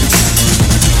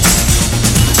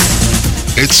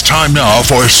It's time now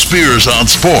for Spears on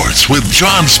Sports with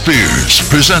John Spears,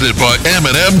 presented by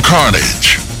M&M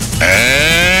Carnage.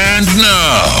 And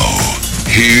now,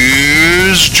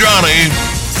 here's Johnny.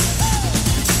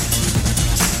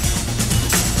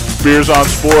 Spears on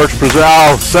Sports,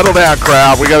 settle down,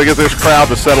 crowd. We got to get this crowd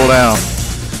to settle down.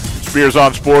 Spears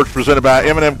on Sports, presented by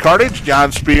M&M Carnage.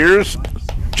 John Spears,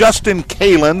 Justin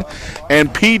Kalen,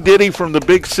 and P. Diddy from the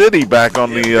big city back on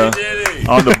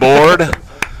the board.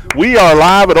 We are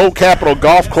live at Old Capitol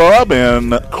Golf Club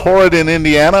in Corydon,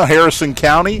 Indiana, Harrison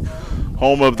County,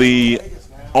 home of the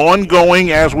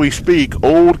ongoing, as we speak,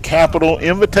 Old Capitol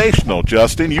Invitational.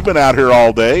 Justin, you've been out here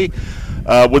all day.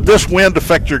 Would this wind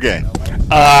affect your game?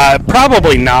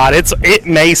 Probably not. It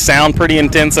may sound pretty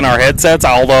intense in our headsets,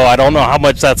 although I don't know how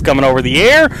much that's coming over the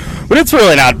air, but it's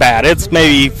really not bad. It's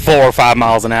maybe 4 or 5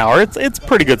 miles an hour. It's a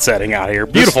pretty good setting out here.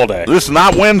 Beautiful day. This is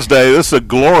not Wednesday. This is a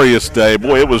glorious day.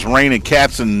 Boy, it was raining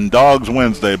cats and dogs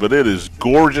Wednesday, but it is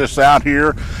gorgeous out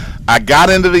here. I got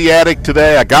into the attic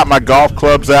today. I got my golf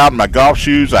clubs out, my golf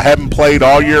shoes. I haven't played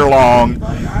all year long.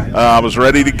 I was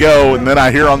ready to go, and then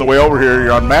I hear on the way over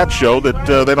here on Matt's show that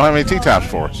they don't have any tee times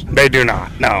for us. They do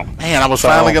not, no. Man, I was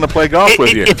finally going to play golf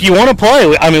with you. If you want to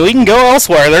play, I mean, we can go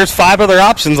elsewhere. There's 5 other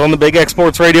options on the Big X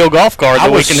Sports Radio golf card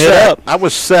that we can hit up. I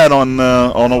was set on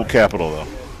Old Capitol, though,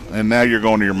 and now you're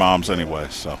going to your mom's anyway,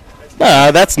 so.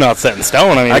 That's not set in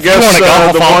stone. I mean, I guess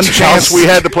the one chance we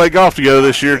had to play golf together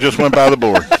this year just went by the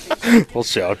board. Well,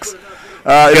 shucks.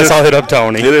 I guess I'll hit up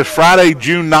Tony. It is Friday,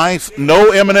 June 9th.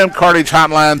 No M&M Carnage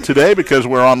hotline today because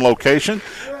we're on location,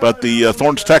 but the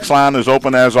Thorns text line is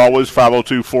open as always,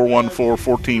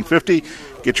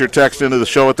 502-414-1450. Get your text into the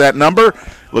show at that number.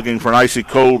 Looking for an icy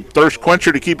cold thirst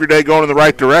quencher to keep your day going in the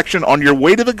right direction. On your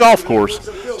way to the golf course,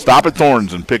 stop at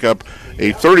Thorns and pick up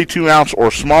a 32-ounce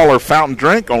or smaller fountain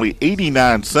drink, only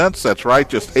 89 cents. That's right,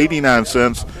 just 89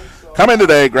 cents. Come in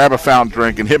today, grab a fountain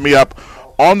drink, and hit me up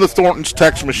on the Thornton's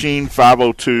text machine,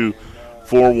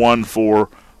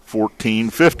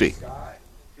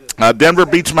 502-414-1450. Denver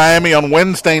beats Miami on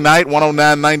Wednesday night,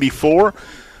 109-94.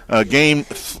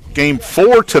 Game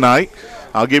 4 tonight.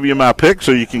 I'll give you my pick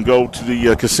so you can go to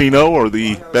the casino or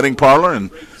the betting parlor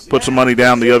and put some money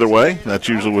down the other way. That's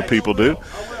usually what people do.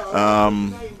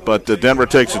 But Denver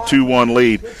takes a 2-1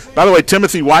 lead. By the way,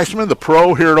 Timothy Weissman, the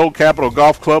pro here at Old Capitol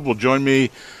Golf Club, will join me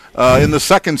in the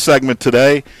second segment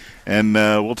today. And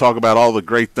we'll talk about all the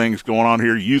great things going on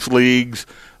here, youth leagues,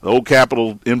 the Old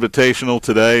Capitol Invitational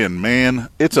today. And, man,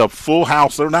 it's a full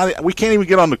house. We can't even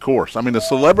get on the course. I mean, a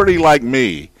celebrity like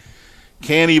me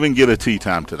can't even get a tee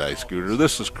time today, Scooter.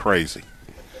 This is crazy.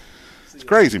 It's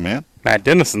crazy, man. Matt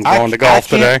Dennison's going to golf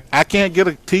today. I can't get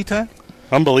a tee time?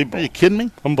 Unbelievable. Are you kidding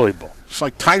me? Unbelievable. It's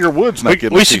like Tiger Woods not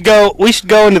getting we should go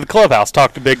into the clubhouse,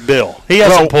 talk to Big Bill. He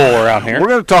has a pool around here. We're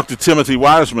going to talk to Timothy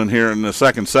Wiseman here in the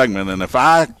second segment, and if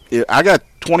I got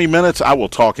 20 minutes, I will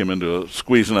talk him into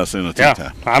squeezing us in a tee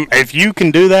time. If you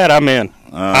can do that, I'm in.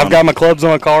 I've got my clubs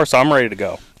on the car, so I'm ready to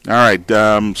go. All right,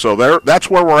 so that's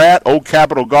where we're at, Old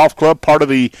Capitol Golf Club, part of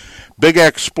the Big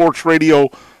X Sports Radio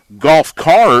golf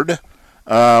card,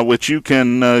 which you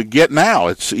can get now.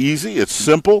 It's easy. It's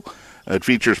simple. It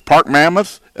features Park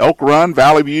Mammoth, Elk Run,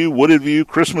 Valley View, Wooded View,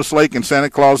 Christmas Lake in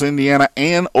Santa Claus, Indiana,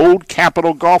 and Old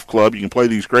Capitol Golf Club. You can play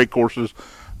these great courses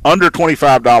under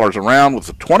 $25 a round with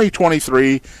the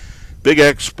 2023 Big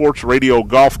X Sports Radio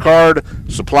golf card.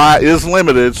 Supply is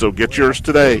limited, so get yours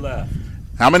today.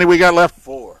 How many we got left?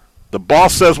 4. The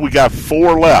boss says we got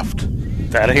 4 left.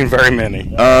 That ain't very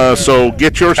many. So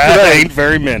get yours today. That ain't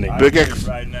very many. Big X.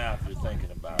 Right now, if you're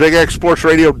thinking about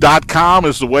BigXSportsRadio.com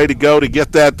is the way to go to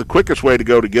get that, the quickest way to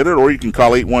go to get it, or you can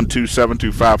call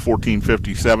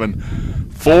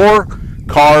 812-725-1457. 4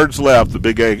 cards left, the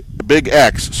Big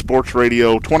X Sports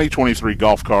Radio 2023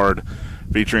 golf card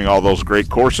featuring all those great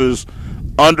courses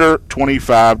under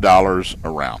 $25 a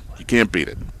round. You can't beat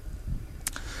it.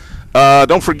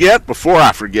 Don't forget, before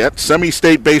I forget,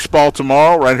 semi-state baseball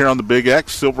tomorrow right here on the Big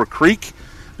X, Silver Creek.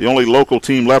 The only local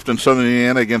team left in Southern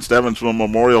Indiana against Evansville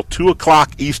Memorial, 2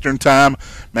 o'clock Eastern Time.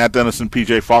 Matt Dennis and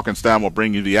P.J. Falkenstein will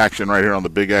bring you the action right here on the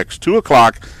Big X. 2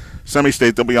 o'clock,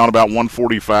 semi-state. They'll be on about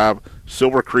 1:45,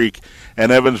 Silver Creek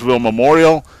and Evansville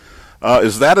Memorial.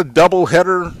 Is that a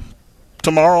doubleheader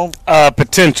tomorrow?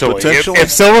 Potentially.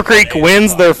 If Silver Creek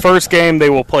wins their first game, they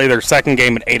will play their second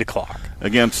game at 8 o'clock.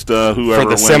 Against whoever for the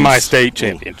wins. Semi-state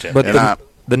championship. But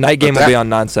the night game will be on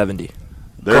 970.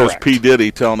 There's Correct. P. Diddy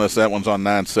telling us that one's on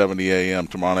 9:70 a.m.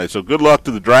 tomorrow night. So good luck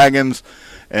to the Dragons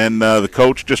and the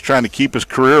coach just trying to keep his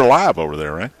career alive over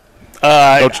there, right?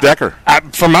 Coach Decker.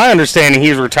 From my understanding,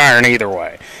 he's retiring either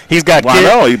way. He's got kids. I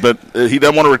know, but he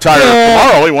doesn't want to retire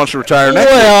tomorrow. He wants to retire next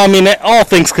year. Well, I mean, all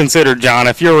things considered, John,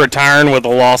 if you're retiring with a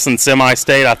loss in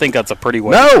semi-state, I think that's a pretty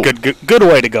good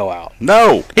way to go out.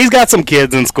 No. He's got some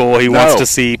kids in school he wants to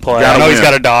see play. I know he's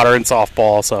got a daughter in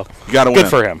softball, so good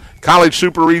for him. College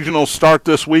Super Regionals start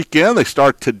this weekend. They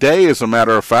start today, as a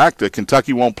matter of fact.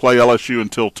 Kentucky won't play LSU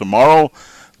until tomorrow.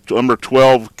 Number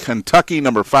 12, Kentucky.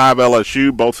 Number 5,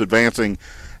 LSU, both advancing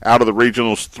out of the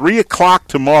regionals. 3 o'clock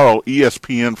tomorrow,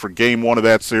 ESPN for game 1 of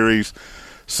that series.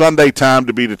 Sunday time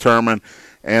to be determined.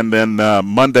 And then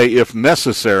Monday, if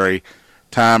necessary,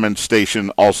 time and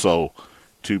station also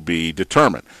to be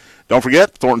determined. Don't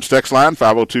forget, Thornton's text line,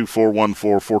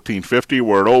 502-414-1450.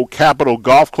 We're at Old Capitol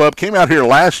Golf Club. Came out here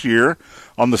last year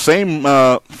on the same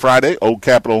Friday, Old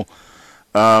Capitol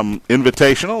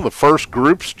Invitational. The first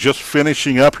group's just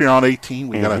finishing up here on 18.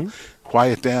 We got to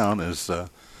quiet down as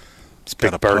it's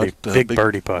big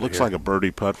birdie putt. Looks like a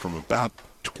birdie putt from about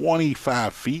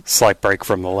 25 feet. Slight break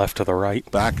from the left to the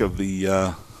right. Back of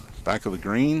the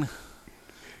green.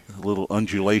 A little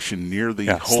undulation near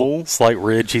the hole. Slight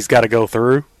ridge he's got to go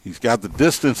through. He's got the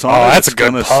distance on it. That's a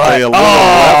good putt. Stay a little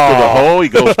left of the hole. He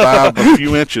goes by a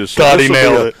few inches. So he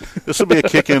nailed it. This will be a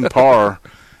kick-in par,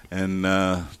 and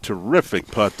terrific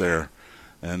putt there.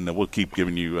 And we'll keep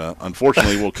giving you,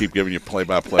 unfortunately,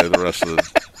 play-by-play the rest of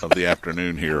the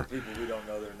afternoon here. People we don't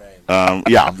know their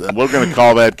names. We're going to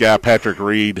call that guy Patrick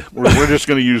Reed. We're just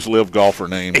going to use live golfer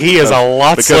names. He is a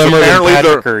lot slimmer than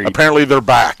Patrick Reed. Apparently they're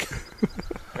back.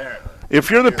 If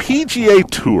you're the PGA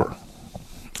Tour,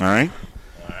 all right,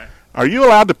 are you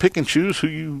allowed to pick and choose who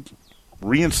you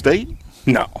reinstate?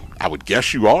 No. I would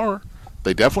guess you are.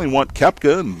 They definitely want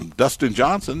Koepka and Dustin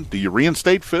Johnson. Do you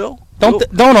reinstate Phil?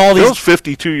 Phil's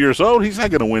 52 years old. He's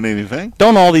not going to win anything.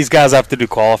 Don't all these guys have to do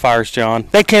qualifiers, John?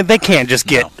 They can't just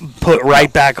get put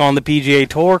right back on the PGA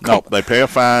Tour. No, they pay a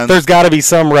fine. There's got to be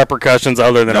some repercussions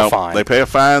other than a fine. They pay a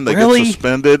fine. They get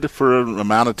suspended for an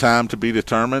amount of time to be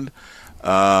determined.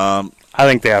 I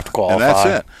think they have to qualify. And that's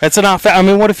it. It's not fair. I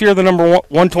mean, what if you're the number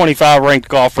 125 ranked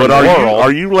golfer in the world?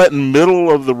 Are you letting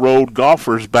middle-of-the-road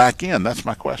golfers back in? That's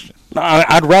my question.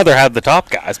 I'd rather have the top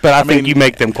guys, but I think you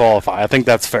make them qualify. I think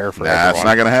that's fair for everyone. It's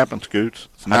not going to happen, Scoots.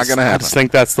 It's not going to happen. I just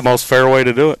think that's the most fair way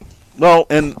to do it. Well,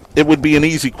 and it would be an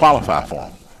easy qualify for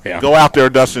them. Yeah. Go out there,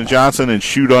 Dustin Johnson, and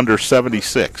shoot under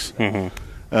 76.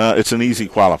 It's an easy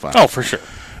qualify. Oh, for sure.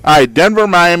 All right, Denver,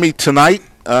 Miami tonight.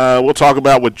 We'll talk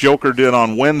about what Joker did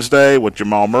on Wednesday, what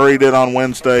Jamal Murray did on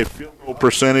Wednesday, field goal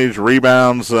percentage,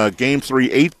 rebounds, Game 3,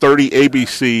 8:30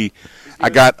 ABC. I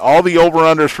got all the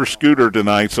over-unders for Scooter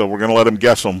tonight, so we're going to let him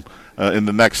guess them in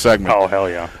the next segment. Oh, hell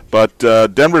yeah. But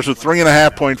Denver's a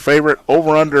 3.5-point favorite.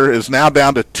 Over-under is now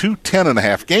down to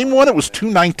 210.5. Game 1, it was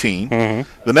 219.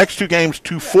 The next two games,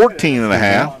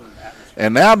 214.5.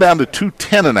 And now down to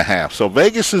 210.5. So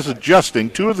Vegas is adjusting.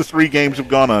 2 of the 3 games have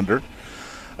gone under.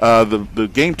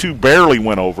 The Game 2 barely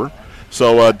went over.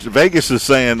 So Vegas is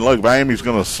saying, look, Miami's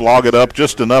going to slog it up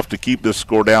just enough to keep this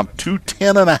score down.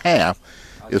 210.5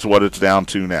 is what it's down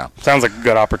to now. Sounds like a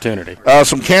good opportunity.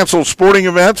 Some canceled sporting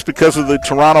events because of the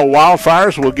Toronto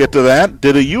wildfires. We'll get to that.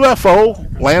 Did a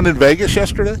UFO land in Vegas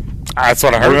yesterday? That's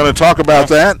what I heard. We're going to talk about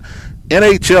that.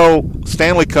 NHL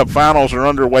Stanley Cup Finals are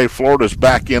underway. Florida's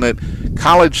back in it.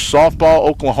 College softball,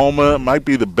 Oklahoma might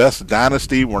be the best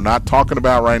dynasty we're not talking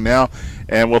about right now.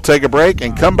 And we'll take a break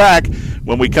and come back.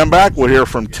 When we come back, we'll hear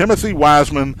from Timothy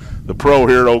Wiseman, the pro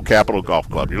here at Old Capitol Golf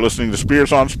Club. You're listening to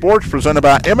Spears on Sports, presented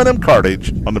by M&M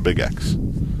Cartage on the Big X.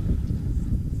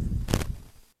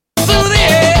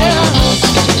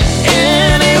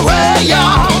 Anywhere,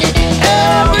 y'all.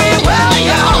 Everywhere,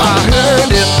 y'all. I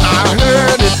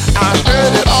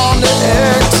heard it on the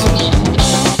X.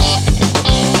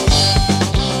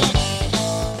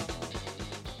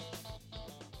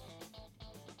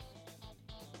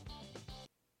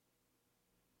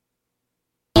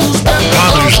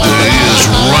 Father's Day is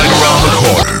right around the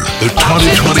corner. The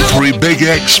 2023 Big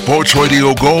X Sports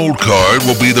Radio Gold Card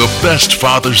will be the best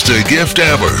Father's Day gift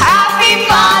ever. Happy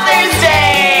Father's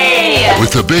Day!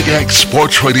 With the Big X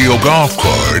Sports Radio Golf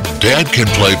Card, Dad can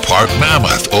play Park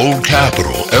Mammoth, Old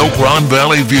Capitol, Elk Run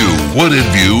Valley View, Wooded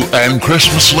View, and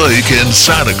Christmas Lake in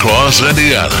Santa Claus,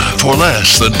 Indiana, for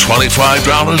less than $25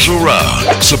 a round.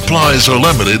 Supplies are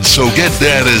limited, so get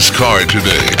Dad his card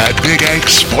today at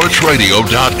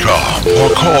BigXSportsRadio.com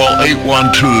or call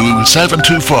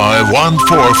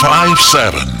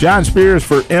 812-725-1457. John Spears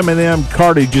for M&M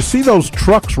Cartage. You see those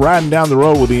trucks riding down the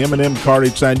road with the M&M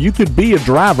Cartage sign? You could be a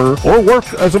driver or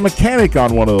work as a mechanic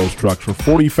on one of those trucks for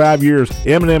 45 years.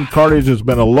 M&M Cartage has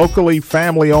been a locally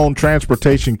family-owned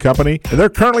transportation company, and they're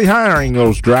currently hiring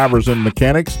those drivers and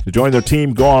mechanics. To join their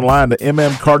team, go online to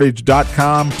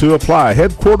mmcartage.com to apply.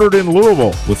 Headquartered in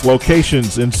Louisville with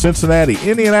locations in Cincinnati,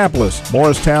 Indianapolis,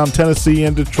 Morristown, Tennessee,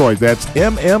 and Detroit. That's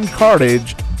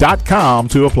mmcartage.com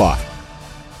to apply.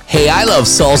 Hey, I love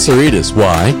salsaritas.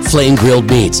 Why? Flame grilled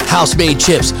meats, house-made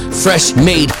chips,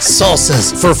 fresh-made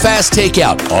salsas for fast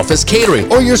takeout, office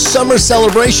catering, or your summer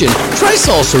celebration. Try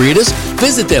salsaritas.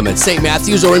 Visit them at St.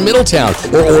 Matthews or in Middletown,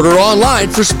 or order online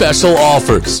for special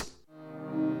offers.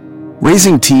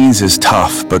 Raising teens is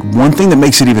tough, but one thing that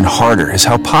makes it even harder is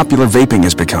how popular vaping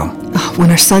has become.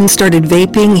 When our son started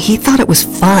vaping, he thought it was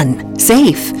fun,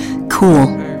 safe,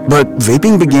 cool. But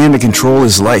vaping began to control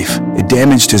his life. It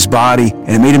damaged his body, and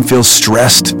it made him feel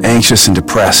stressed, anxious, and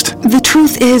depressed. The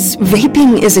truth is,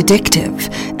 vaping is addictive.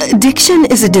 Addiction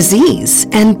is a disease,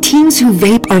 and teens who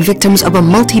vape are victims of a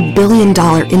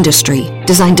multi-billion-dollar industry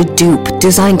designed to dupe,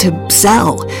 designed to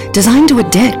sell, designed to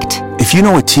addict. If you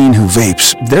know a teen who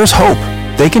vapes, there's hope.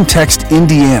 They can text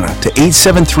Indiana to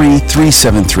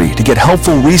 873-373 to get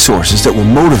helpful resources that will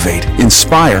motivate,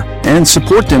 inspire, and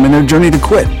support them in their journey to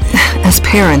quit. As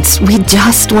parents, we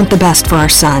just want the best for our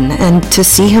son and to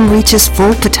see him reach his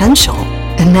full potential.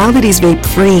 And now that he's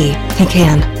vape-free, he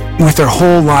can. With their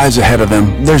whole lives ahead of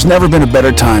them, there's never been a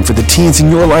better time for the teens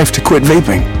in your life to quit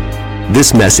vaping.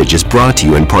 This message is brought to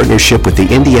you in partnership with the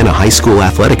Indiana High School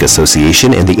Athletic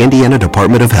Association and the Indiana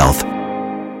Department of Health.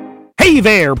 Hey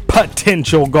there,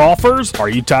 potential golfers. Are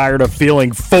you tired of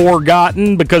feeling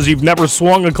forgotten because you've never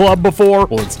swung a club before?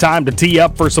 Well, it's time to tee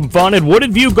up for some fun at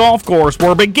Wooded View Golf Course,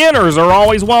 where beginners are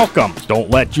always welcome. Don't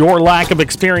let your lack of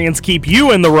experience keep you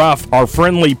in the rough. Our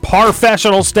friendly,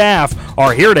 professional staff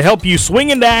are here to help you swing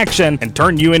into action and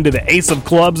turn you into the ace of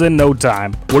clubs in no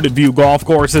time. Wooded View Golf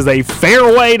Course is a fair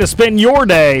way to spend your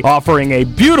day, offering a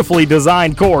beautifully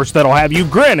designed course that'll have you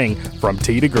grinning from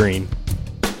tee to green.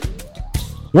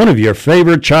 One of your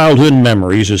favorite childhood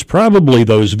memories is probably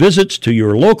those visits to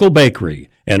your local bakery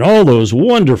and all those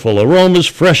wonderful aromas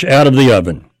fresh out of the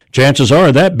oven. Chances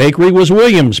are that bakery was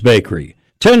Williams Bakery,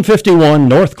 1051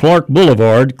 North Clark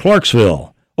Boulevard,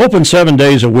 Clarksville. Open 7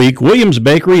 days a week, Williams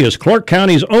Bakery is Clark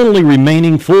County's only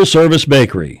remaining full-service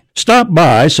bakery. Stop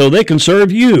by so they can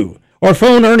serve you, or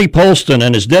phone Ernie Polston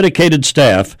and his dedicated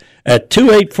staff at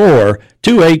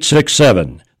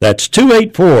 284-2867. That's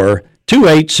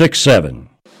 284-2867.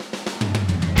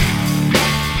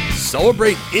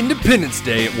 Celebrate Independence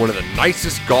Day at one of the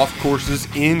nicest golf courses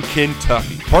in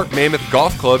Kentucky. Park Mammoth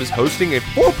Golf Club is hosting a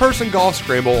 4-person golf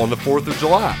scramble on the 4th of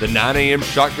July. The 9 a.m.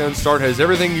 shotgun start has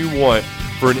everything you want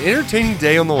for an entertaining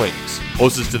day on the links.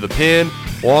 Closest to the pin,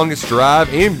 longest drive,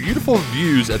 and beautiful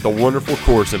views at the wonderful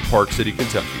course in Park City,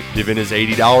 Kentucky. The event is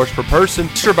 $80 per person.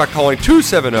 Register by calling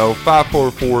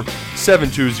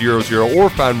 270-544-7200 or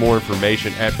find more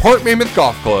information at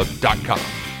parkmammothgolfclub.com.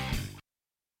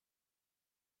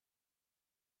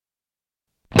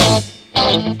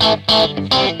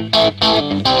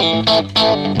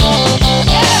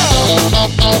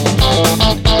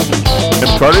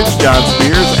 Tim Cartage, John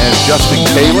Spears, and Justin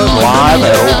Taylor live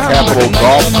at Old Capitol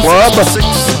Golf Club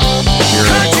here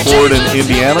in Corydon,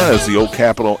 Indiana, as the Old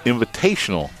Capitol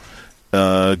Invitational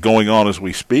going on as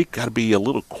we speak. Got to be a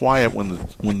little quiet when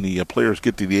the players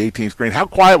get to the 18th green. How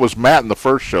quiet was Matt in the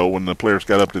first show when the players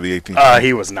got up to the 18th green?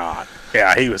 He was not.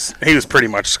 Yeah, he was pretty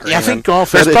much screaming. Yeah, I think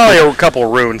golf There's probably a couple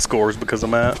of ruined scores because of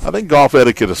Matt. I think golf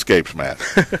etiquette escapes Matt.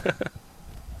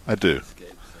 I do.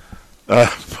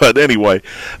 But anyway,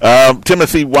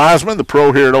 Timothy Wiseman, the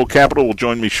pro here at Old Capitol, will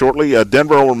join me shortly.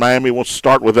 Denver over Miami. We'll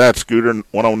start with that, Scooter,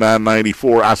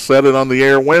 109.94. I said it on the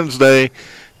air Wednesday.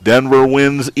 Denver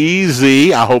wins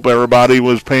easy. I hope everybody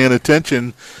was paying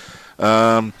attention.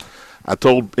 I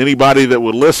told anybody that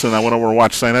would listen, I went over and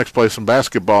watched St. X play some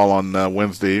basketball on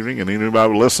Wednesday evening, and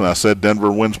anybody would listen, I said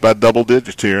Denver wins by double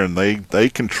digits here, and they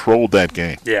controlled that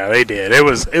game. Yeah, they did. It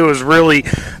was really,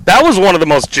 that was one of the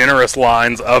most generous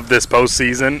lines of this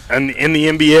postseason. And in the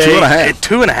NBA,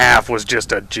 2.5. 2.5 was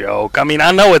just a joke. I mean,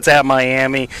 I know it's at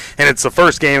Miami, and it's the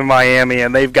first game in Miami,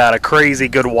 and they've got a crazy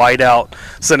good whiteout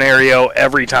scenario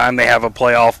every time they have a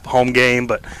playoff home game,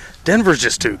 but Denver's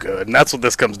just too good, and that's what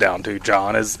this comes down to,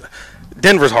 John, is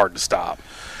Denver's hard to stop.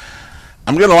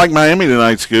 I'm going to like Miami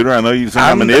tonight, Scooter. I know you think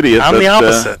I'm an idiot. I'm the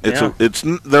opposite.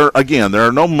 There again. There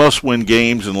are no must-win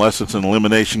games unless it's an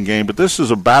elimination game. But this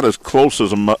is about as close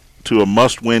as to a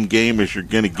must-win game as you're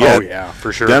going to get. Oh yeah,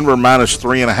 for sure. Denver minus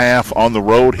 3.5 on the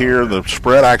road here. The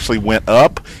spread actually went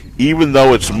up, even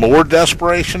though it's more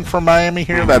desperation for Miami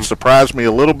here. Mm-hmm. That surprised me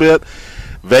a little bit.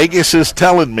 Vegas is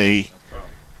telling me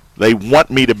They want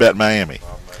me to bet Miami.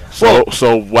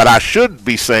 So what I should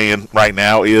be saying right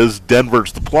now is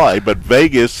Denver's the play, but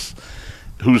Vegas,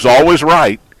 who's always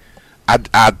right,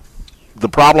 the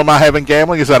problem I have in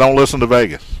gambling is I don't listen to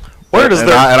Vegas.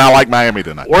 I like Miami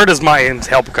tonight. Where does my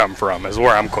help come from is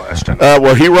where I'm questioning.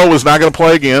 Well, Hero is not going to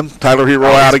play again. Tyler Hero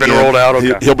out again. Rolled out,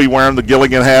 okay. He'll be wearing the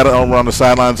Gilligan hat on the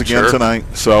sidelines again tonight.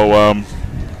 So,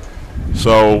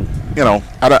 you know,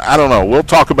 I don't know. We'll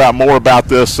talk about more about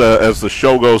this as the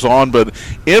show goes on. But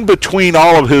in between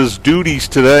all of his duties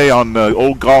today on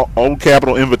Old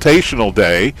Capitol Invitational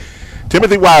Day,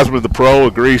 Timothy Wiseman, the pro,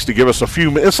 agrees to give us a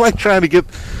few minutes. It's like trying to get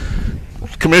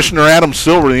Commissioner Adam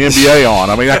Silver of the NBA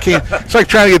on. I mean, I can't. It's like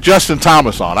trying to get Justin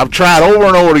Thomas on. I've tried over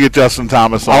and over to get Justin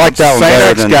Thomas on. I like that one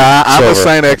better than guy. I'm a Silver.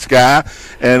 St. X guy,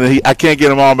 and I can't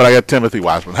get him on, but I got Timothy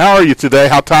Wiseman. How are you today?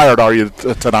 How tired are you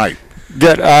tonight?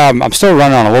 Good. I'm still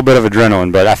running on a little bit of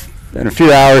adrenaline, but in a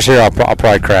few hours here, I'll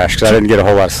probably crash because I didn't get a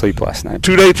whole lot of sleep last night.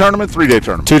 2-day tournament, 3-day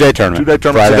tournament? 2-day tournament. 2-day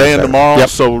tournament Friday today and tomorrow. Yep.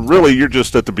 So really, you're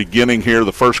just at the beginning here.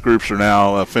 The first groups are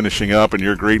now finishing up, and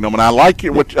you're greeting them. And I like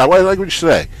what you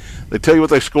say. They tell you what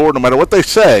they scored. No matter what they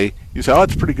say, you say, "Oh,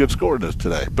 that's a pretty good score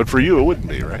today." But for you, it wouldn't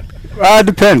be, right? It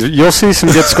depends. You'll see some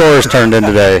good scores turned in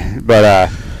today,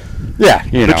 but yeah,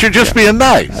 you know. But you're just being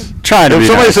nice. Trying to be If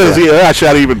somebody nice, says, yeah. I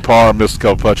shot even par, missed a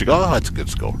couple putts, you go, "Oh, that's a good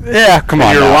score." Yeah, come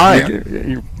on. You're now. lying.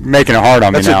 You're making it hard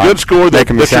on That's me now. a good score that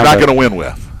you're not going to win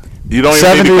with. You don't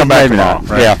even need to come back maybe tomorrow. not.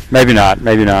 Right? Yeah, maybe not.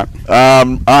 Maybe not. All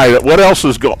right. What else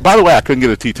is going? By the way, I couldn't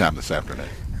get a tee time this afternoon.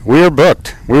 We are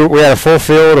booked. We had a full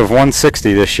field of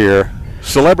 160 this year.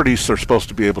 Celebrities are supposed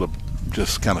to be able to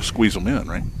just kind of squeeze them in,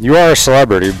 right? You are a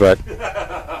celebrity, but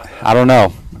I don't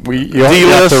know. You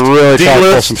have to really try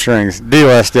to pull some strings.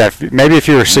 D-list, yeah. Maybe if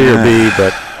you were C or B,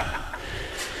 but.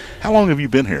 How long have you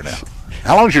been here now?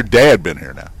 How long has your dad been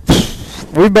here now?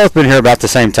 We've both been here about the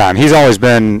same time. He's always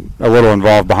been a little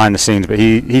involved behind the scenes, but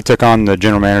he took on the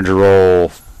general manager role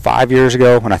 5 years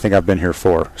ago, and I think I've been here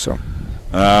 4. So.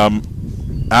 All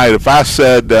right. If I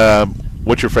said,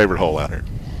 what's your favorite hole out here?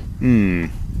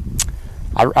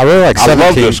 I really like 17. I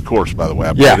love this course, by the way.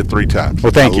 I've played it 3 times.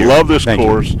 Well, thank you. I love this Thank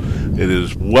course. you. It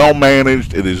is well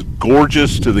managed. It is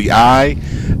gorgeous to the eye.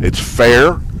 It's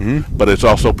fair, but it's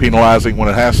also penalizing when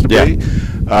it has to be.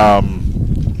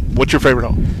 What's your favorite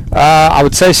hole? I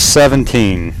would say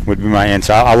 17 would be my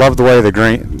answer. I love the way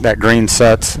that green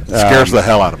sets. Scares the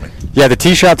hell out of me. Yeah, the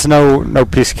tee shot's no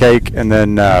piece of cake, and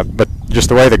then but just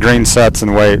the way the green sets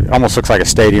and the way it almost looks like a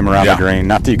stadium around the green.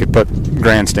 Not that you could put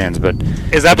grandstands, but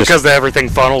is that because everything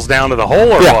funnels down to the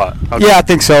hole, or what? Okay. Yeah, I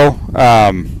think so.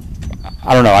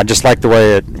 I don't know. I just like the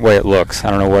way it looks. I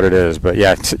don't know what it is, but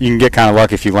yeah, you can get kind of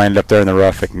lucky if you land up there in the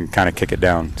rough. It can kind of kick it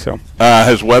down. So,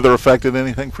 has weather affected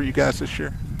anything for you guys this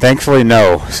year? Thankfully,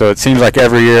 no. So it seems like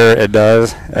every year it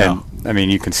does, and I mean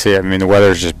you can see it. I mean the weather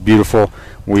is just beautiful.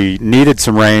 We needed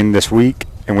some rain this week,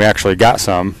 and we actually got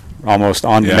some almost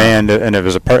on demand, and it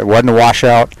wasn't a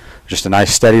washout. Just a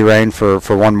nice steady rain for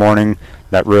one morning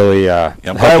that really. I'm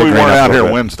glad we weren't out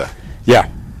here Wednesday. Yeah.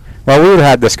 Well, we would have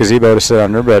had this gazebo to sit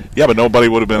under, but nobody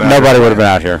would have been. Nobody would have been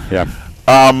out here.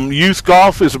 Yeah. Youth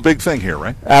golf is a big thing here,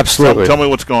 right? Absolutely. Tell me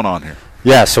what's going on here.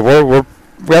 Yeah. So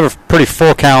we have a pretty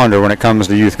full calendar when it comes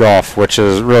to youth golf, which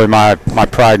is really my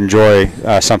pride and joy.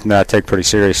 Something that I take pretty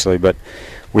seriously. But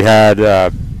we had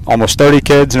almost 30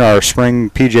 kids in our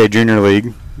spring PGA Junior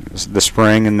League this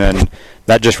spring, and then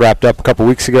that just wrapped up a couple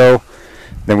weeks ago.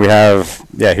 Then we have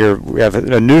we have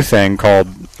a new thing called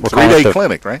 3-day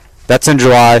clinic, right? That's in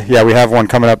July. Yeah, we have one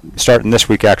coming up starting this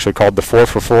week actually called the 4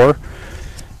 for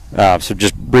 4. So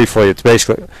just briefly, it's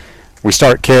basically we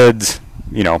start kids.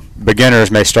 You know,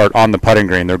 beginners may start on the putting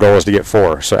green. Their goal is to get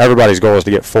 4. So everybody's goal is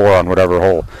to get 4 on whatever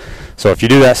hole. So if you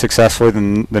do that successfully,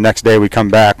 then the next day we come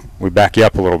back, we back you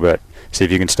up a little bit, see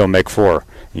if you can still make 4.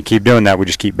 You keep doing that, we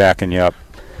just keep backing you up.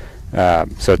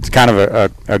 So it's kind of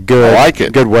a good, I like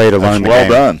it. Good way to learn the well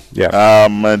game. Done. Yeah.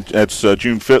 And it's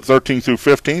June 13th through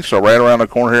 15th, so right around the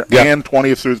corner here, and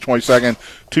 20th through the 22nd,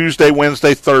 Tuesday,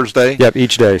 Wednesday, Thursday. Yep,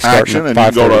 each day. Action, and you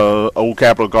can go to Old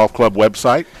Capitol Golf Club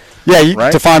website. Yeah,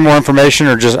 to find more information,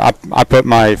 or just I put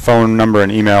my phone number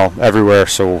and email everywhere.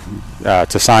 So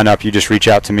to sign up, you just reach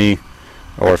out to me,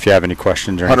 or if you have any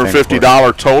questions or anything.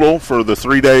 $150 total for the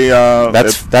 3-day.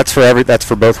 That's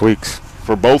for both weeks.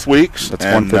 For both weeks. That's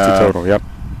 $150 total. Yep.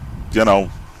 You know,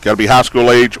 got to be high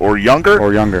school age or younger.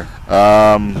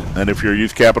 And if you're a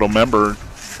Youth Capital member,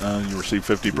 you receive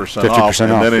 50% off.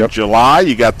 And then in July,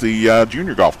 you got the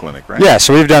junior golf clinic, right? Yeah.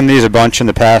 So we've done these a bunch in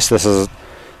the past. This is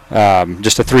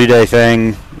just a 3-day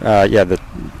thing. The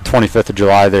 25th of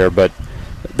July there, but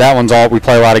that one's all. We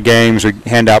play a lot of games. We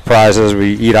hand out prizes.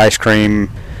 We eat ice cream.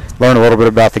 learn a little bit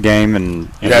about the game, and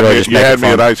you had me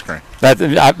at ice cream.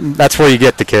 That's where you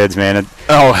get the kids, man. They get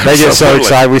so absolutely.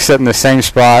 excited. We sit in the same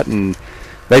spot, and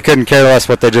they couldn't care less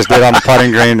what they just did on the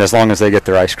putting green as long as they get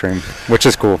their ice cream, which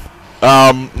is cool.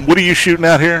 What are you shooting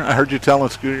out here? I heard you telling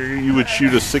Scooter you would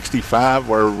shoot a 65.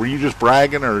 Were you just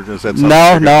bragging, or is that something?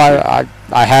 No,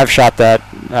 I have shot that.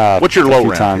 What's your low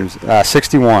round? Times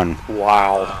 61.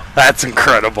 Wow, that's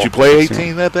incredible. Did you play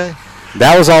 18 that day?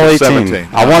 That was all 18. 17.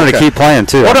 I wanted to keep playing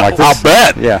too. I'll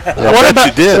bet. Yeah.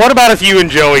 What about if you and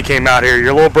Joey came out here?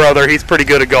 Your little brother, he's pretty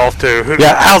good at golf too.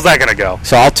 How's that gonna go?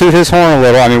 So I'll toot his horn a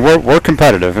little. I mean, we're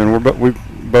competitive, and we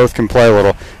both can play a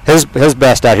little. His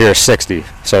best out here is 60,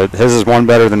 so his is one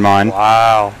better than mine.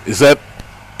 Wow. Is that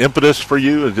impetus for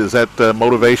you? Is that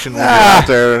motivation when you're out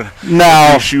there?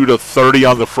 No. If you shoot a 30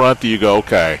 on the front, do you go,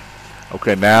 okay,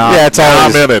 now, yeah,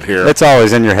 I'm in it here? It's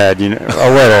always in your head, a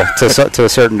little to a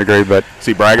certain degree. But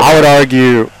see, bragging. I would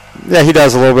argue, he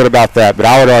does a little bit about that, but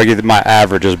I would argue that my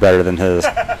average is better than his.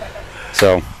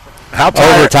 So,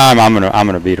 over time, I'm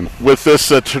gonna beat him. With this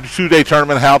 2-day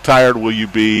tournament, how tired will you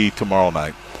be tomorrow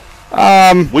night?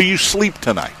 Will you sleep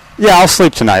tonight? Yeah, I'll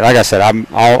sleep tonight. Like I said, I'm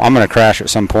gonna crash at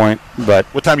some point. But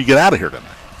what time you get out of here tonight?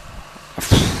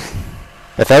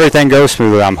 If everything goes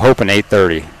smoothly, I'm hoping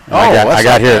 8:30. I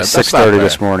got here at 6:30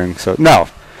 this morning. So no.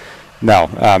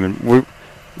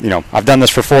 I've done this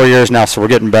for 4 years now, so we're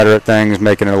getting better at things,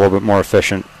 making it a little bit more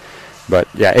efficient. But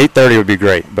yeah, 8:30 would be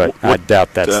great, but I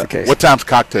doubt that's the case. What time's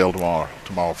cocktail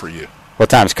tomorrow for you? What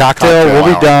time's cocktail?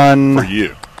 We'll be done for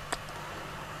you.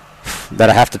 That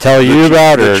I have to tell you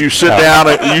about, or you sit down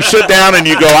and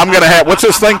you go, I'm going to have, what's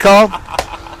this thing called?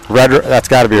 That's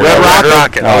got to be Red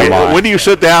Rocket. Oh, when do you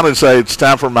sit down and say it's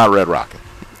time for my Red Rocket?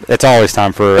 It's always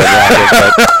time for a Red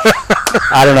Rocket, but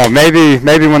I don't know.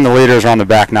 Maybe when the leaders are on the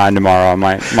back nine tomorrow, I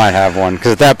might have one,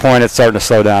 because at that point it's starting to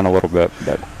slow down a little bit.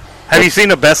 But have you seen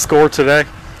the best score today?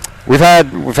 We've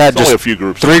had just a few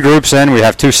groups. 3 groups in. We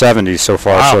have 2 70s so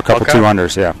far, wow, so a couple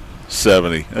 200s. Yeah.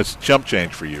 70. That's chump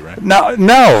change for you, right? No,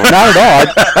 not at all.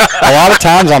 A lot of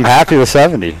times I'm happy with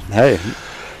 70. Hey.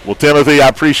 Well, Timothy, I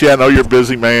appreciate it. I know you're a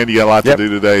busy man. You got a lot to do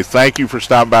today. Thank you for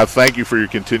stopping by. Thank you for your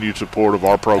continued support of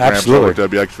our programs over at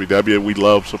WXVW. We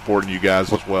love supporting you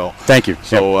guys as well. Thank you.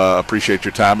 So appreciate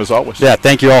your time as always. Yeah,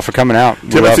 thank you all for coming out.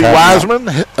 Timothy Wiseman,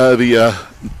 the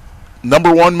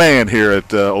number 1 man here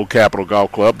at Old Capitol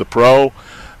Golf Club, the pro.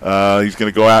 He's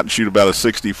going to go out and shoot about a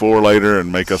 64 later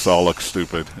and make us all look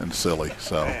stupid and silly.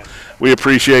 So we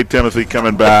appreciate Timothy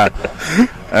coming by,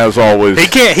 as always. He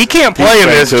can't play in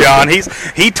this, John.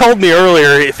 He told me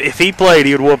earlier if he played,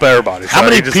 he would whoop everybody. So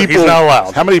he's not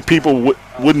allowed. How many people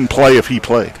wouldn't play if he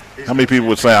played? How many people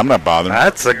would say, I'm not bothering?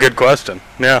 That's a good question.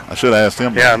 Yeah. I should have asked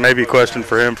him. Yeah, maybe a question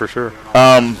for him for sure.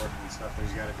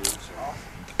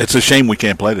 It's a shame we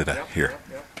can't play today here.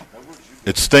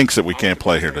 It stinks that we can't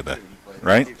play here today.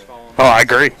 Right? Oh, I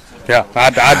agree. Yeah,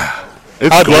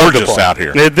 it's gorgeous out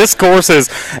here. This course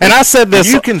is, and I said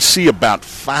this. You can see about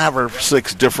 5 or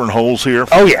 6 different holes here.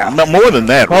 Oh yeah, more than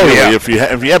that. Really. Oh yeah. If you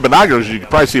have binoculars, you can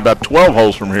probably see about 12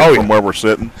 holes from here, from where we're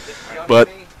sitting. But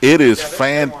it is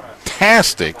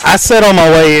fantastic. I said on my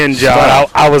way in, John,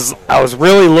 I was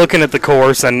really looking at the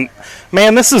course, and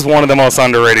man, this is one of the most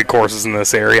underrated courses in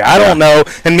this area. I don't know,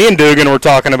 and me and Dugan were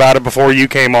talking about it before you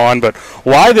came on, but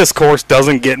why this course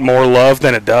doesn't get more love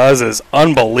than it does is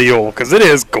unbelievable, because it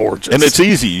is gorgeous. And it's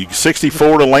easy.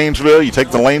 64 to Lanesville, you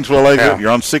take the Lanesville exit,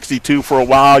 you're on 62 for a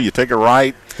while, you take a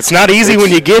right. It's not easy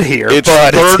when you get here, but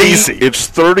it's easy. It's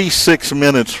 36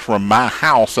 minutes from my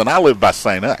house, and I live by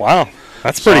St. X. Wow,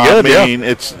 that's pretty good. I mean,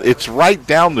 it's right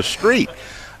down the street.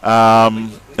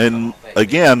 And,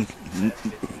 again,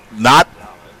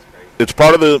 it's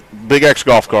part of the Big X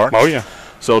golf cart. Oh, yeah.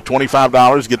 So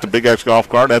 $25, get the Big X golf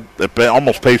cart. That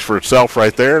almost pays for itself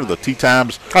right there. The tee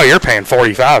times. Oh, you're paying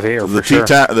 $45 here the for sure.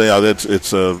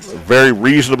 It's a very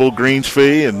reasonable greens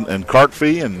fee and cart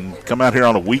fee, and come out here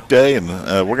on a weekday, and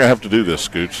we're gonna have to do this,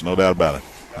 Scoots, no doubt about it.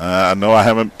 I know I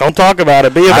haven't. Don't talk about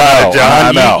it. Be about it, John.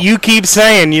 I know. You keep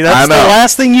saying that's the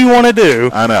last thing you want to do.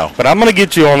 I know. But I'm going to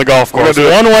get you on the golf course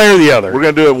one way or the other. We're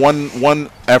going to do it one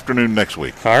afternoon next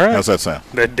week. All right. How's that sound?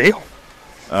 Good deal.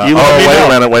 Wait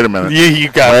a minute. You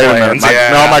got plans.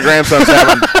 No, my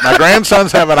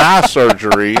grandson's having eye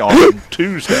surgery on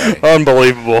Tuesday.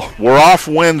 Unbelievable. We're off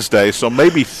Wednesday, so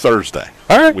maybe Thursday.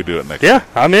 All right. We do it next week. Yeah,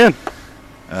 I'm in.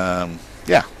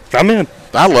 Yeah. I'm in.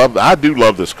 I do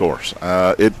love this course.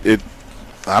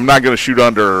 I'm not going to shoot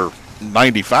under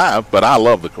 95, but I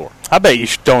love the course. I bet you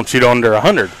don't shoot under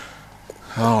 100.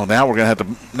 Oh, now we're going to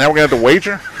have to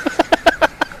wager.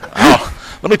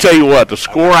 Let me tell you what, the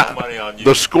score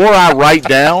I write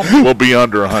down will be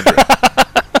under 100.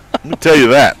 Let me tell you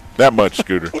that much,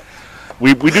 Scooter.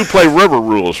 We do play river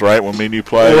rules, right? When me and you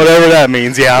play. Whatever that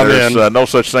means, yeah, I'm in. There's no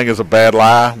such thing as a bad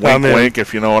lie. Wink, wink,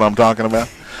 if you know what I'm talking about.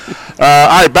 All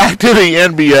right, back to the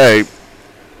NBA.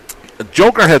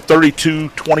 Joker had 32,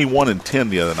 21, and 10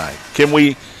 the other night. Can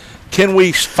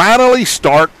we finally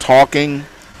start talking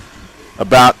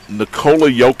about Nikola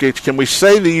Jokic? Can we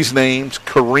say these names?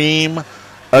 Kareem,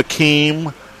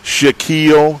 Akeem,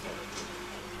 Shaquille,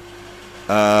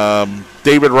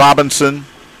 David Robinson,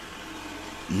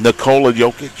 Nikola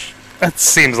Jokic. That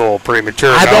seems a little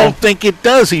premature. I don't think it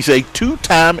does. He's a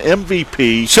two-time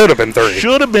MVP. Should have been 3.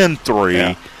 Should have been 3.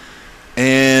 Yeah.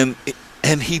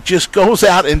 And he just goes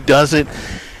out and does it.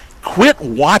 Quit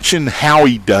watching how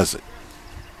he does it,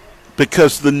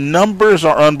 because the numbers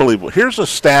are unbelievable. Here's a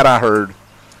stat I heard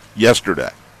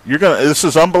yesterday. This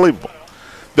is unbelievable.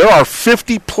 There are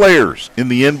 50 players in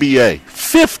the NBA,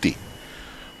 50,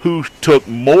 who took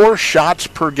more shots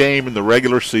per game in the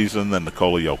regular season than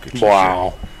Nikola Jokic.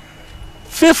 Wow.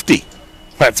 50.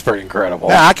 That's pretty incredible.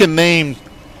 Now, I can name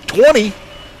 20,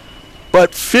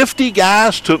 but 50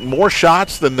 guys took more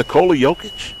shots than Nikola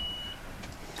Jokic.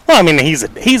 Well, I mean, he's a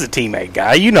teammate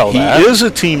guy. You know that. He is a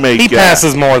teammate guy. He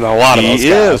passes more than a lot of those guys. He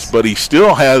is, but he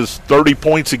still has 30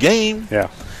 points a game. Yeah.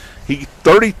 He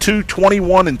 32,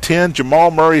 21, and 10.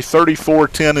 Jamal Murray, 34,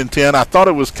 10, and 10. I thought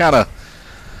it was kind of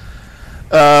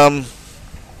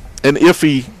an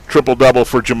iffy triple-double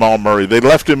for Jamal Murray. They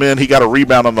left him in. He got a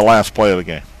rebound on the last play of the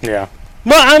game. Yeah.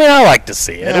 Well, I mean, I like to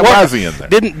see it. Yeah, why is he in there?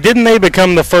 Didn't they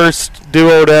become the first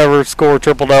duo to ever score a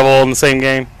triple-double in the same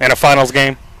game, in a finals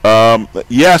game?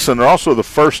 Yes, and they're also the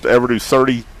first to ever do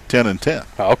 30, 10, and 10.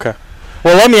 Oh, okay.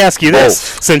 Well, let me ask you this.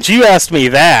 Since you asked me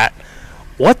that,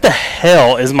 what the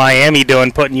hell is Miami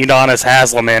doing putting Udonis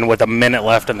Haslem in with a minute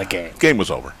left in the game? Game was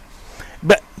over.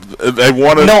 But they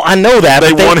wanted. No, I know that.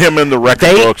 They won him in the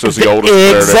record books as the oldest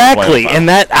player. Exactly, and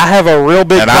that I have a real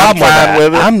big problem with that.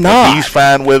 With it. I'm not. He's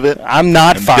fine with it. I'm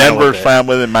not fine with it. Denver's fine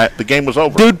with it. The game was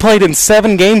over. Dude played in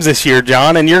 7 games this year,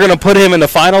 John, and you're going to put him in the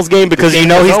finals game because you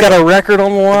know he's got a record on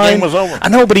the line? The game was over. I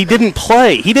know, but he didn't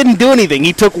play. He didn't do anything.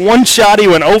 He took 1 shot. He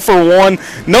went 0 for 1.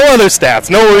 No other stats.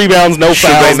 No rebounds, no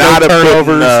fouls, no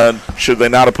turnovers. Should they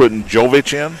not have put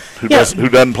Jovic in, who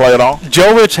doesn't play at all?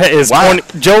 Jovic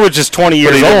is 20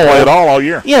 years old. He didn't play at all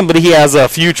year. Yeah, but he has a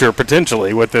future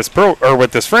potentially with this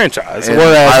with this franchise. And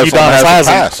whereas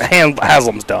Udonis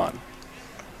Haslem's done.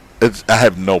 I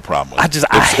have no problem with it.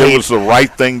 It was the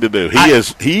right thing to do.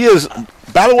 He is.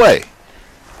 By the way,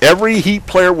 every Heat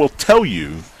player will tell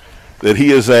you that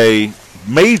he is a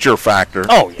major factor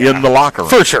in the locker room.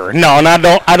 For sure. No, and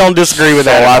I don't disagree with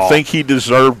that at all. I think he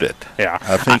deserved it. Yeah.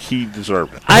 I think he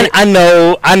deserved it. I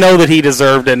know that he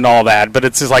deserved it and all that, but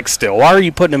it's just like still, why are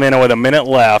you putting him in with a minute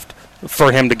left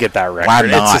for him to get that record? Why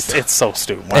not? It's so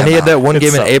stupid. And he had that one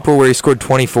game in April where he scored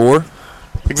 24.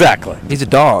 Exactly. He's a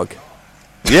dog.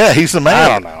 Yeah, he's the man. I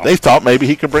don't know. They thought maybe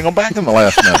he could bring him back in the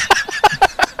last minute.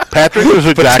 Patrick was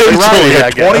exactly right. He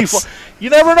had 24. You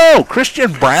never know.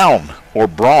 Christian Brown or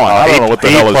Braun. I don't know what the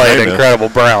hell his name is. He played incredible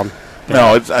Brown.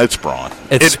 No, it's Braun.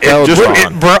 It's spelled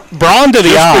Braun to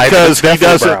the eye. Because he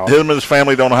doesn't. Him and his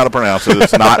family don't know how to pronounce it.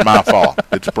 It's not my fault.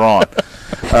 It's Braun.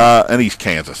 And he's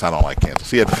Kansas. I don't like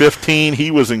Kansas. He had 15. He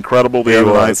was incredible the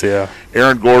other night. Yeah.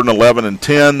 Aaron Gordon, 11 and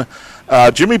 10.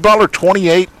 Jimmy Butler,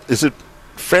 28. Is it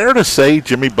fair to say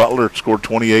Jimmy Butler scored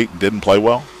 28 and didn't play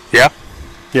well? Yeah.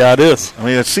 Yeah, it is. I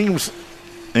mean, it seems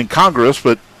incongruous,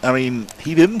 but, I mean,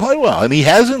 he didn't play well. And he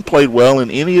hasn't played well in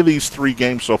any of these 3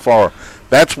 games so far.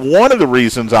 That's one of the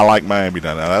reasons I like Miami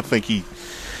tonight. I think he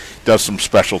does some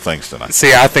special things tonight.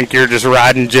 See, I think you're just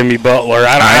riding Jimmy Butler.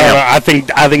 I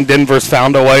think Denver's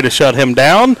found a way to shut him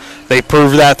down. They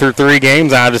proved that through 3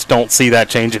 games, and I just don't see that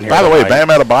changing here. By the way, Bam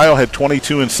Adebayo had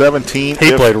 22 and 17.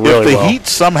 He played really well. If the Heat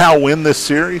somehow win this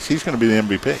series, he's going to be the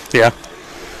MVP. Yeah.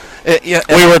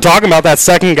 We were talking about that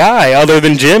second guy other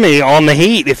than Jimmy on the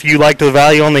Heat, if you like the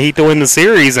value on the Heat to win the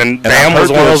series, and Bam was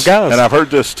one of those guys. And I've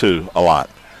heard this, too, a lot.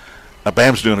 Now,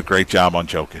 Bam's doing a great job on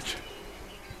Jokic.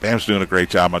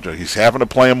 He's having to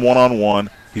play him one-on-one.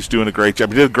 He's doing a great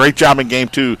job. He did a great job in Game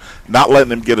 2 not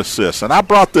letting him get assists. And I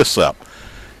brought this up.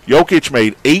 Jokic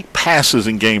made 8 passes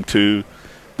in Game 2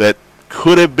 that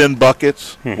could have been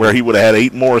buckets, where he would have had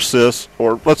 8 more assists.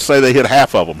 Or let's say they hit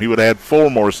half of them. He would have had 4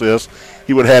 more assists.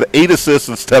 He would have had 8 assists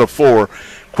instead of 4.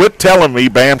 Quit telling me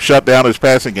Bam shut down his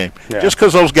passing game. Yeah. Just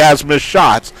because those guys missed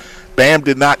shots, Bam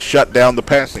did not shut down the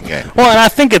passing game. Well, and I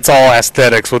think it's all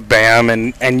aesthetics with Bam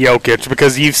and Jokic,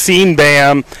 because you've seen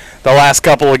Bam the last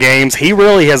couple of games. He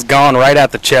really has gone right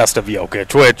at the chest of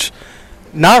Jokic, which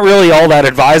not really all that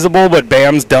advisable, but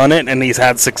Bam's done it, and he's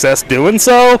had success doing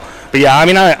so. But, yeah, I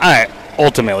mean, I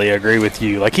ultimately agree with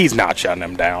you. Like, he's not shutting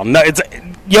him down. No,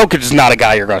 Jokic is not a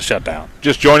guy you're going to shut down.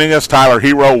 Just joining us, Tyler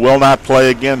Hero will not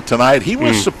play again tonight. He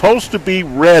was supposed to be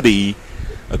ready,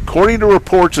 according to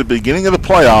reports at the beginning of the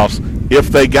playoffs. If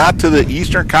they got to the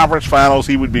Eastern Conference Finals,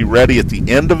 he would be ready at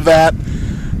the end of that.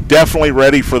 Definitely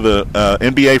ready for the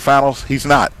NBA Finals. He's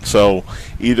not. So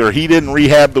either he didn't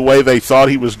rehab the way they thought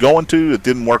he was going to, it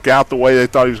didn't work out the way they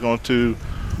thought he was going to,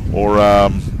 or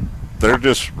they're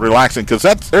just relaxing because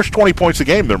there's 20 points a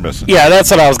game they're missing. Yeah,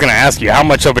 that's what I was going to ask you. How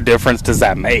much of a difference does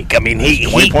that make? I mean,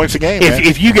 20 points a game.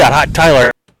 If you got Tyler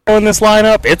in this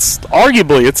lineup, it's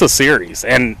a series,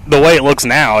 and the way it looks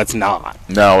now, it's not.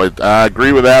 No, I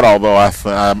agree with that. Although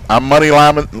I'm money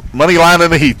lining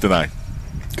the Heat tonight.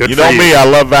 Good you for know you. me, I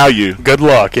love value. Good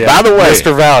luck. Yeah. By the way,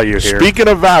 Mr. Value here. Speaking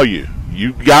of value,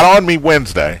 you got on me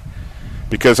Wednesday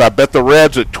because I bet the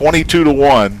Reds at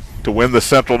 22-1 to win the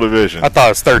Central Division. I thought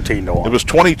it was 13-1. It was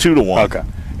 22-1. Okay.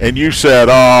 And you said,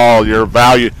 "Oh, your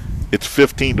value." It's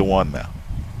 15-1 now.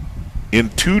 In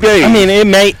 2 days. I mean, it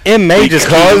may just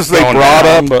because they brought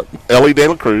down, up Ellie De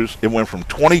La Cruz. It went from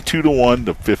 22-1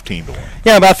 to 15-1.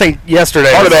 Yeah, but I think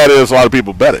yesterday. Part of that is a lot of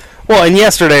people bet it. Well, and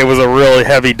yesterday was a really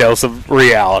heavy dose of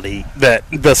reality. That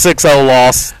the 6-0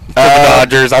 loss to the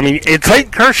Dodgers. I mean, it's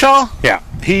Clayton Kershaw. Yeah,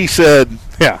 he said,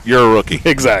 "Yeah, you're a rookie."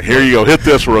 Exactly. Here you go, hit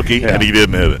this rookie, and he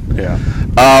didn't hit it. Yeah.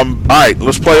 All right,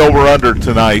 let's play over under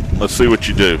tonight. Let's see what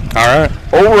you do. All right.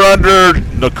 Over under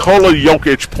Nikola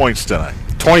Jokic points tonight.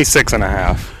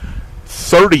 26.5.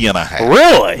 30.5.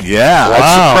 Really? Yeah. Wow.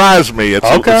 That surprised me.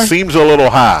 Okay. It seems a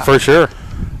little high. For sure.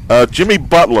 Jimmy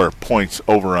Butler points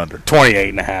over under.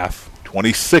 28.5.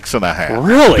 26.5.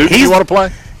 Really? Do you want to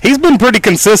play? He's been pretty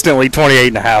consistently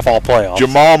 28.5 all playoffs.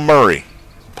 Jamal Murray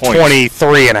points.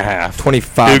 23.5.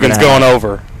 25. Dugan's going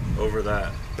over. Over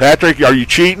that. Patrick, are you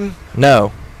cheating?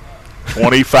 No.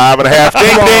 25.5.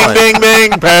 Ding, ding, ding,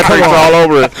 ding. Patrick's all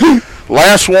over it.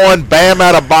 Last one, Bam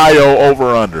Adebayo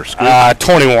over under.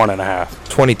 21.5.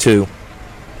 22.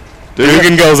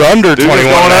 Dugan goes under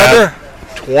 21.5.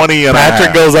 20.5.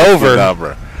 Patrick goes over.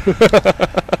 Number.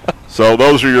 So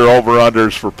those are your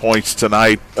over-unders for points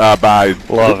tonight.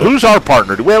 Who's our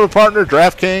partner? Do we have a partner,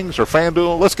 DraftKings or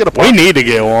FanDuel? Let's get a partner. We need to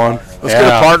get one. Let's get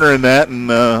a partner in that,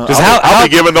 and I'll I'll be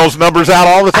giving those numbers out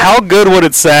all the time. How good would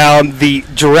it sound, the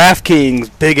DraftKings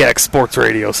Big X Sports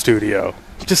Radio studio?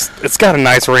 It's got a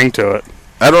nice ring to it.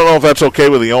 I don't know if that's okay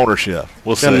with the ownership.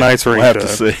 We'll see. Got a nice ring we'll have to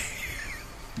to it.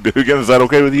 see. Dugan, is that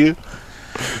okay with you?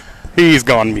 He's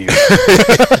gone mute.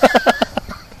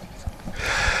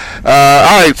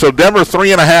 All right, so Denver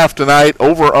 3.5 tonight,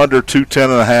 over under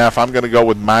 210.5. I'm going to go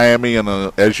with Miami, and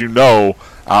as you know,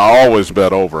 I always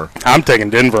bet over. I'm taking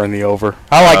Denver in the over.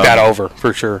 I like that over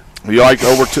for sure. You like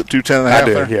over 210.5? I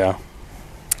do. There? Yeah.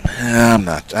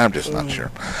 I'm just not sure.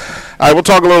 All right, we'll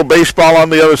talk a little baseball on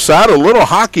the other side. A little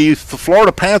hockey. The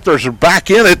Florida Panthers are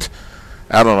back in it.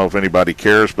 I don't know if anybody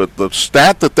cares, but the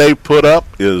stat that they put up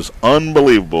is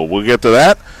unbelievable. We'll get to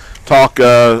that. Talk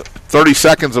 30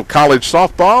 seconds of college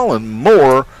softball and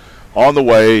more on the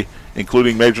way,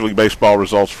 including Major League Baseball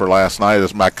results for last night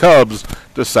as my Cubs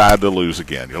decide to lose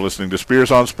again. You're listening to Spears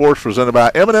on Sports, presented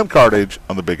by M&M Cartage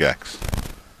on the Big X.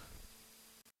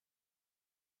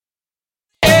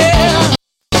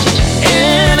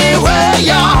 Anywhere,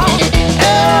 y'all.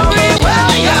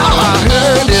 Everywhere, y'all. I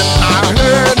heard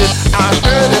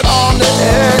it on the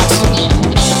X.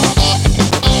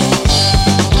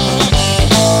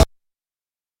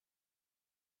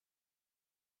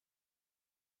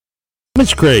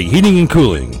 Mitch Craig Heating and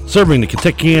Cooling, serving the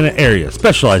Kentuckiana area,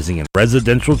 specializing in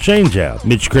residential changeout.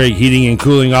 Mitch Craig Heating and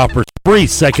Cooling offers free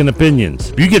second opinions.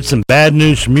 If you get some bad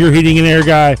news from your heating and air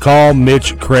guy, call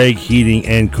Mitch Craig Heating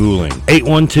and Cooling.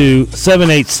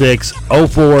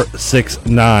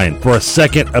 812-786-0469 for a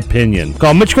second opinion.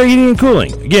 Call Mitch Craig Heating and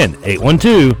Cooling. Again,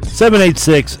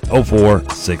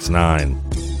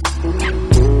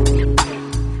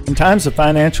 812-786-0469. In times of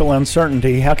financial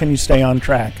uncertainty, how can you stay on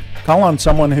track? Call on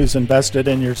someone who's invested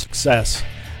in your success.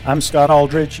 I'm Scott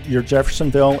Aldridge, your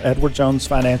Jeffersonville Edward Jones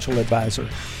financial advisor.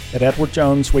 At Edward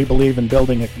Jones, we believe in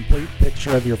building a complete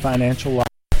picture of your financial life,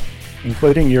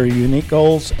 including your unique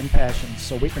goals and passions,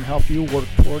 so we can help you work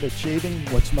toward achieving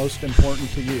what's most important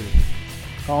to you.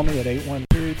 Call me at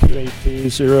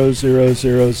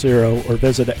 812-282-0000 or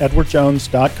visit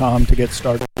edwardjones.com to get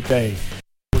started today.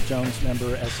 Edward Jones,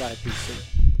 member SIPC.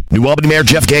 New Albany Mayor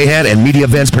Jeff Gahan and media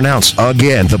events pronounce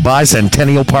again the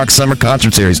Bicentennial Park Summer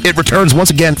Concert Series. It returns once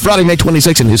again Friday, May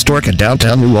 26th in historic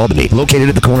downtown New Albany, located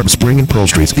at the corner of Spring and Pearl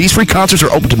Streets. These free concerts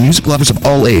are open to music lovers of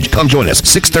all age. Come join us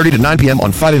 6:30 to 9 p.m.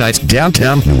 on Friday nights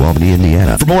downtown New Albany,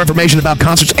 Indiana. For more information about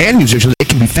concerts and musicians,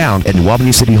 can be found at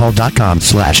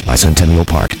NewAlbanyCityHall.com/Bicentennial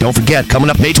Park. Don't forget, coming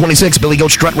up May 26th, Billy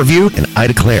Goat Strut Review and I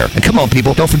Declare. And come on,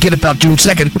 people, don't forget about June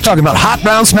 2nd. We're talking about Hot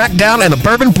Brown Smackdown and the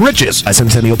Bourbon Bridges.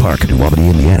 Bicentennial Park, New Albany,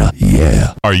 Indiana.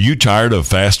 Yeah. Are you tired of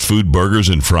fast food burgers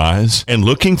and fries and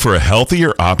looking for a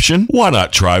healthier option? Why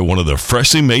not try one of the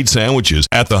freshly made sandwiches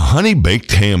at the Honey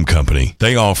Baked Ham Company?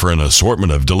 They offer an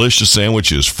assortment of delicious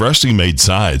sandwiches, freshly made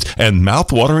sides, and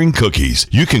mouth-watering cookies.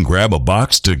 You can grab a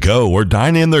box to go or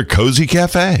dine in their cozy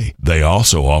cafe. They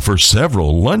also offer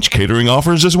several lunch catering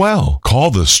offers as well. Call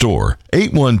the store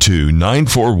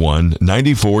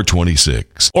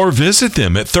 812-941-9426 or visit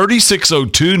them at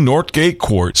 3602 Northgate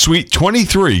Court, Suite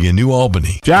 23 in New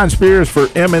Albany. John Spears for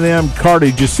M&M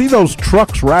Cartage. You see those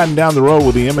trucks riding down the road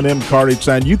with the M&M Cartage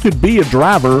sign? You could be a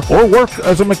driver or work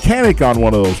as a mechanic on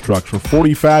one of those trucks. For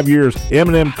 45 years,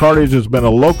 M&M Cartage has been a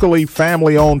locally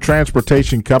family-owned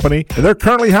transportation company, and they're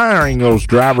currently hiring those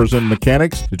drivers and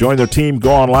mechanics. To join their team,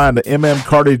 go online to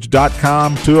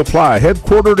mmcartage.com to apply.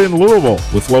 Headquartered in Louisville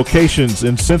with locations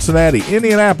in Cincinnati,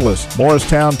 Indianapolis,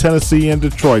 Morristown, Tennessee, and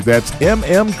Detroit. That's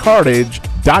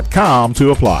mmcartage.com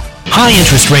to apply. High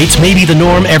interest rates may be the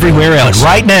norm everywhere else. But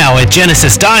right now at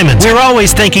Genesis Diamonds, we're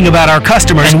always thinking about our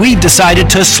customers, and we've decided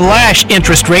to slash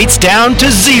interest rates down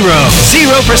to 0%.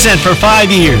 0% for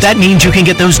 5 years. That means you can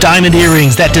get those diamond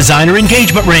earrings, that designer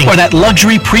engagement ring, or that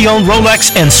luxury pre-owned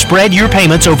Rolex and spread your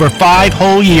payments over 5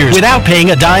 whole years without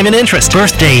paying a dime in interest.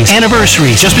 Birthdays,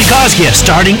 anniversaries, just because gifts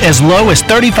starting as low as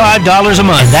 $35 a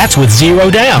month. And that's with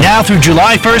 0 down. Now through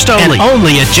July 1st only. And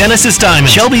only at Genesis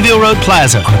Diamonds, Shelbyville Road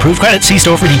Plaza. On approved credit, see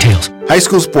store for details. High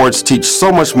school sports teach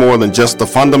so much more than just the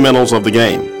fundamentals of the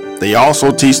game. They also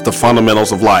teach the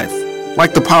fundamentals of life,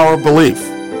 like the power of belief.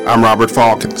 I'm Robert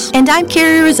Falkins. And I'm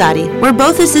Carrie Rosati. We're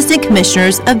both assistant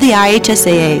commissioners of the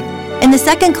IHSAA. In the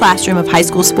second classroom of high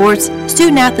school sports,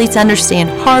 student athletes understand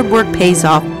hard work pays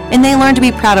off, and they learn to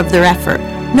be proud of their effort,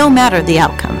 no matter the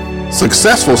outcome.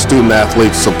 Successful student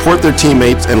athletes support their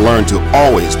teammates and learn to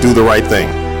always do the right thing.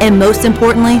 And most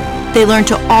importantly, they learn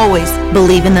to always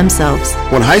believe in themselves.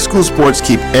 When high school sports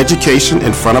keep education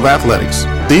in front of athletics,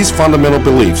 these fundamental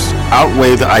beliefs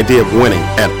outweigh the idea of winning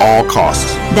at all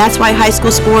costs. That's why high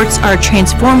school sports are a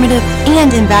transformative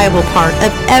and invaluable part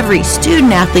of every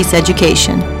student athlete's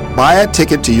education. Buy a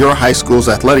ticket to your high school's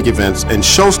athletic events and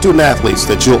show student athletes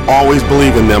that you'll always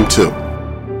believe in them too.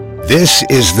 This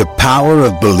is the power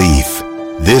of belief.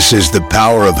 This is the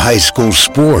power of high school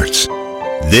sports.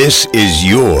 This is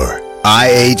your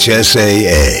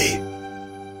IHSAA.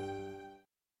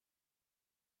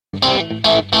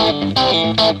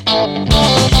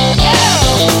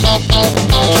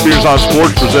 Spears on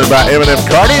Sports presented by M&M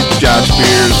Cartage. John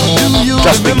Spears,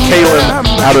 Justin Kalen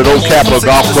out at Old Capitol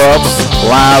Golf Club,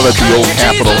 live at the Old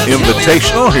Capitol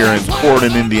Invitational here in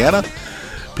Corydon, Indiana.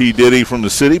 P. Diddy from the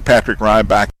city, Patrick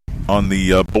Ryback on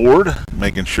the board,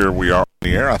 making sure we are on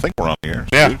the air. I think we're on the air.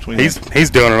 Yeah, he's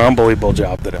doing an unbelievable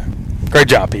job today. Great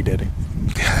job, P. Diddy.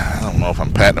 I don't know if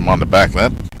I'm patting him on the back.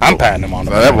 I'm patting him on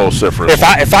the back. That vociferous.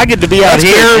 If I get to be out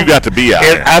here, you got to be out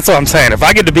here. That's what I'm saying. If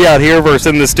I get to be out here versus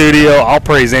in the studio, I'll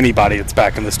praise anybody that's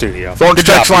back in the studio. Thornton's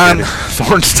text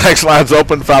line's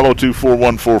open,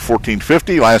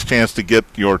 502-414-1450. Last chance to get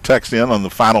your text in on the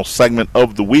final segment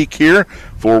of the week here,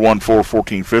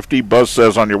 414-1450. Buzz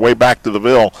says on your way back to the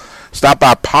Ville, stop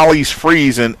by Polly's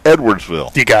Freeze in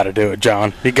Edwardsville. You got to do it,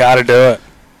 John. You got to do it.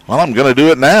 Well, I'm going to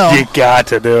do it now. You got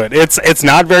to do it. It's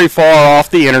not very far off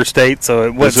the interstate,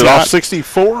 so is it off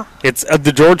 64? It's at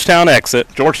the Georgetown exit.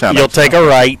 You'll exit. take a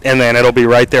right, and then it'll be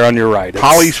right there on your right.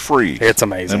 Polly's Free. It's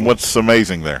amazing. And what's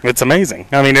amazing there? It's amazing.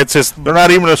 I mean, it's just they're not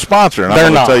even a sponsor. And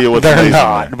I'm going to tell you what's amazing. They're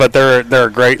not, but they're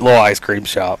a great little ice cream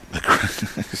shop.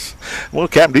 Well,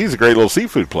 Captain D's a great little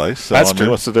seafood place. So That's true.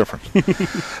 What's the difference?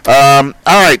 All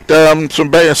right,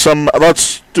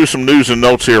 let's do some news and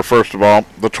notes here. First of all,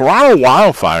 the Toronto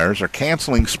Wildfires are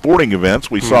canceling sporting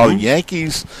events. We saw the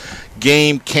Yankees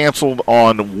game canceled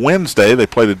on Wednesday. They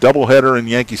played a doubleheader in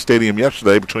Yankee Stadium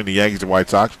yesterday between the Yankees and White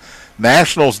Sox.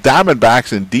 Nationals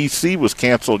Diamondbacks in D.C. was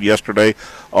canceled yesterday,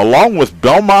 along with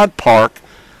Belmont Park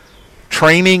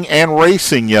training and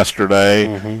racing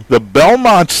yesterday. The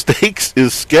Belmont Stakes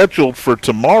is scheduled for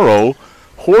tomorrow.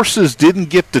 Horses didn't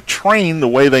get to train the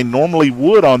way they normally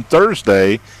would on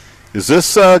Thursday. Is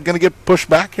this going to get pushed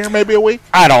back here maybe a week?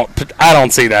 I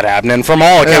don't see that happening. From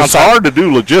all accounts, it's hard to do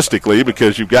logistically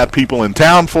because you've got people in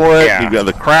town for it. Yeah. You've got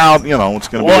the crowd. It's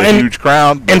going to be a huge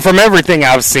crowd. And from everything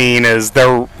I've seen is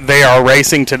they are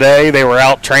racing today. They were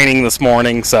out training this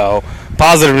morning, so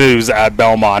positive news at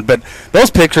Belmont. But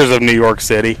those pictures of New York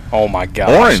City, oh my God.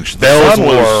 Orange. Those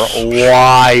were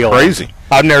wild. Crazy.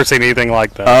 I've never seen anything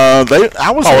like that.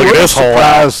 I was a little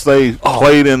surprised they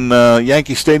played in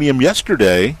Yankee Stadium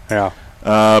yesterday. Yeah.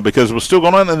 Because it was still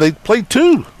going on, and they played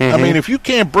 2. I mean, if you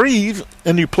can't breathe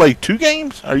and you play 2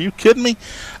 games, are you kidding me?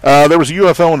 There was a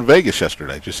UFO in Vegas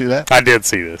yesterday. Did you see that? I did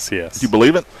see this, yes. Do you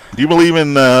believe it? Do you believe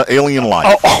in alien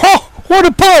life? What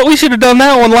a putt! We should have done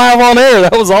that one live on air.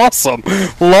 That was awesome.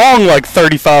 Long, like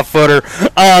 35-footer.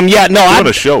 Yeah, no, I'm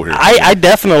a show here. I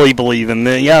definitely believe in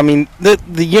the. Yeah, I mean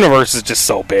the universe is just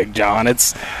so big, John.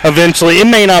 It's eventually. It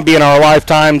may not be in our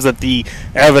lifetimes that the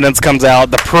evidence comes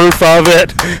out, the proof of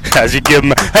it, as you give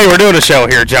them. Hey, we're doing a show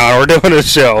here, John. We're doing a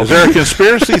show. Is there a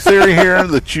conspiracy theory here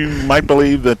that you might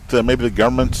believe that maybe the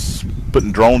government's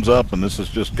putting drones up and this is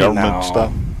just government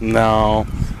stuff? No.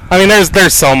 I mean,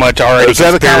 there's so much already. Is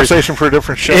that a conversation for a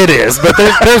different show? It is, but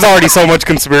there's already so much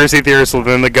conspiracy theorists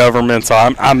within the government, so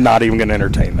I'm not even going to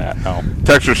entertain that. No.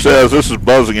 Texter says, this is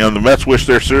buzzing on. The Mets wish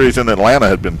their series in Atlanta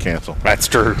had been canceled. That's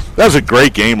true. That was a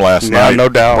great game last night. No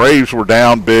doubt. Braves were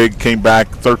down big, came back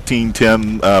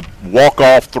 13-10,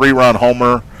 walk-off 3-run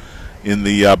homer in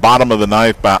the bottom of the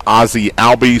ninth by Ozzie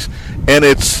Albies. And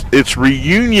it's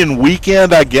reunion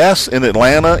weekend, I guess, in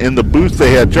Atlanta. In the booth,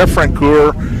 they had Jeff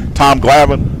Francoeur, Tom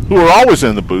Glavine, who are always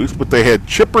in the booth, but they had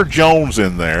Chipper Jones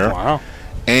in there. Wow.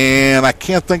 And I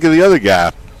can't think of the other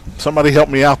guy. Somebody help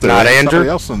me out there. Not Andrew? Somebody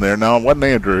else in there. No, it wasn't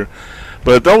Andrew.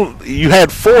 But you had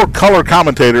 4 color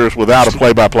commentators without a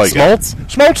play-by-play guy.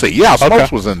 Smoltzy, yeah,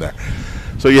 Smoltz was in there.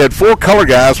 So you had 4 color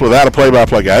guys without a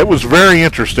play-by-play guy. It was very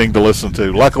interesting to listen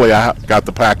to. Luckily, I got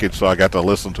the package, so I got to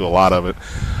listen to a lot of it.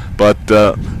 But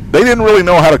they didn't really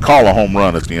know how to call a home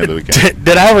run at the end of the game.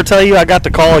 Did I ever tell you I got to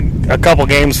call a couple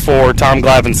games for Tom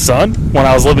Glavine's son when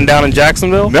I was living down in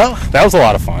Jacksonville? No. That was a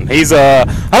lot of fun. He's I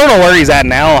don't know where he's at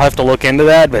now. I'll have to look into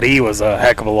that, but he was a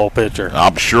heck of a little pitcher.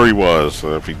 I'm sure he was,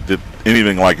 if he did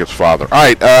anything like his father. All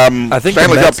right, I think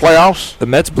Stanley Cup playoffs. The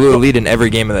Mets blew a lead in every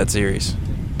game of that series.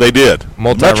 They did.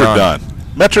 Mets are done.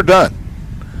 Mets are done.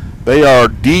 They are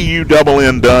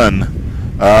D-U-double-N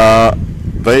done.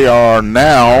 They are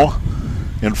now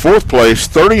in 4th place,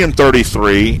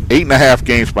 30-33, 8.5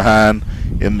 games behind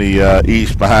in the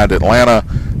East, behind Atlanta.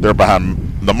 They're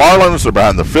behind the Marlins. They're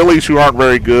behind the Phillies, who aren't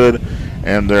very good,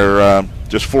 and they're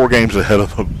just 4 games ahead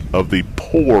of the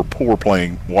poor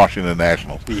playing Washington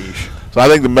Nationals. Yeesh. So I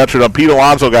think the Mets are done. Pete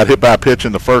Alonso got hit by a pitch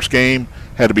in the first game,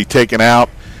 had to be taken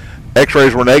out.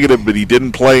 X-rays were negative, but he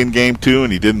didn't play in Game 2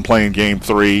 and he didn't play in Game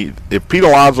 3. If Pete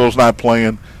Alonso's not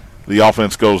playing, the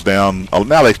offense goes down.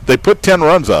 Now they put 10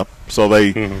 runs up, so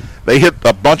they hit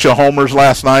a bunch of homers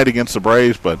last night against the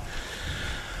Braves, but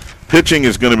pitching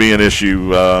is going to be an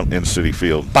issue in Citi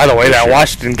Field. By the way, that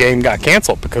Washington game got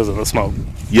canceled because of the smoke.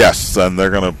 Yes, and they're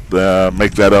going to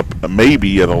make that up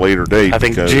maybe at a later date. I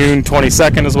think June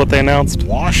 22nd is what they announced.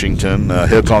 Washington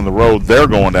heads on the road. They're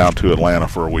going down to Atlanta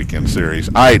for a weekend series.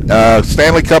 All right,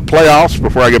 Stanley Cup playoffs.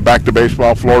 Before I get back to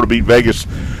baseball, Florida beat Vegas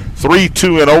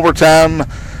 3-2 in overtime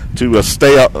to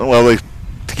stay up. Well,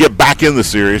 to get back in the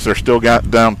series. They're still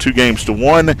down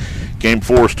 2-1. Game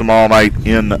 4 is tomorrow night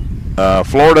in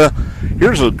Florida.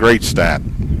 Here's a great stat.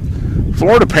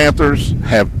 Florida Panthers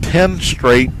have 10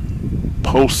 straight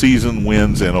postseason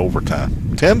wins in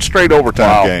overtime. 10 straight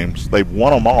overtime games. They've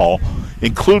won them all,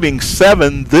 including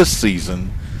 7 this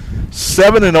season.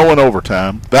 7-0 in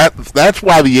overtime. That's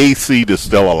why the 8th seed is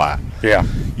still alive. Yeah.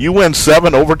 You win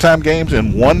 7 overtime games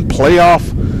in one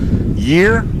playoff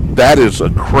year, that is a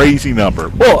crazy number.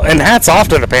 Well, and hats off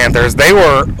to the Panthers. They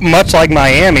were, much like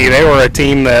Miami, they were a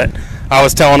team that I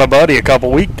was telling a buddy a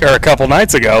couple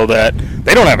nights ago that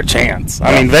they don't have a chance.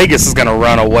 I mean, Vegas is going to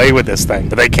run away with this thing.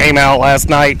 But they came out last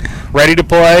night ready to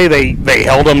play. They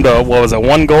held them to, what was it,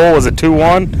 1 goal? Was it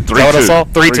 2-1? 3-2.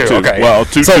 3-2, okay. Well,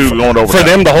 2-2 so going over. For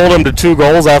them to hold them to 2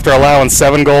 goals after allowing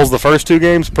 7 goals the first 2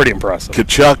 games, pretty impressive.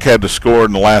 Kachuk had to score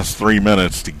in the last 3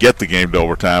 minutes to get the game to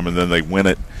overtime, and then they win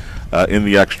it in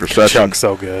the extra session. Kachuk's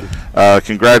so good.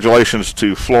 Congratulations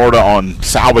to Florida on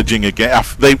salvaging a game.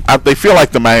 They feel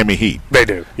like the Miami Heat. They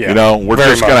do, yeah. You know, we're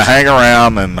just going to hang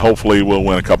around, and hopefully we'll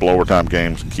win a couple overtime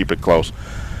games and keep it close.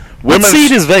 What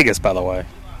seed is Vegas, by the way?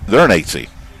 They're an 8 seed.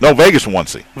 No, Vegas is 1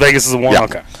 seed. Vegas is a 1? Yeah.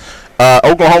 Okay.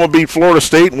 Oklahoma beat Florida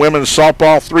State in women's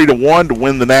softball 3-1 to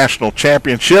win the national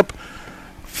championship.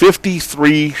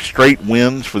 53 straight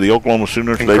wins for the Oklahoma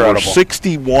Sooners. Incredible. They were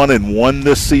 61-1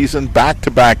 this season,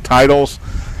 back-to-back titles.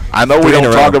 I know we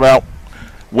don't talk about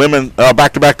women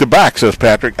back-to-back, says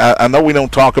Patrick. I know we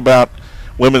don't talk about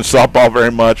women's softball very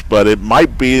much, but it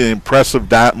might be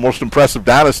the most impressive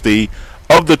dynasty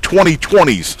of the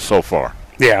 2020s so far.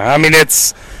 Yeah, I mean,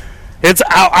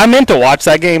 I meant to watch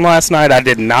that game last night. I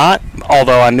did not,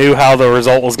 although I knew how the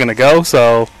result was going to go,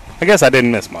 so I guess I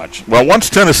didn't miss much. Well, once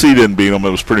Tennessee didn't beat them, it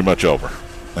was pretty much over.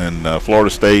 And Florida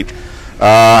State,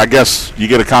 I guess you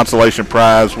get a consolation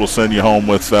prize. We'll send you home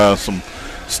with some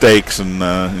steaks and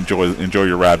enjoy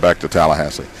your ride back to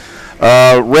Tallahassee.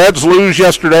 Reds lose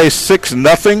yesterday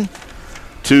 6-0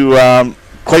 to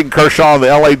Clayton Kershaw and the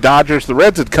L.A. Dodgers. The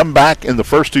Reds had come back in the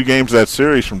first two games of that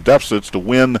series from deficits to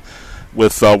win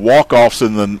with walk-offs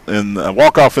in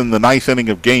the ninth inning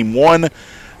of Game 1.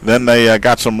 Then they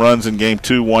got some runs in Game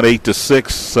 2, won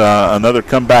 8-6. Another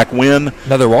comeback win.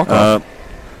 Another walk-off.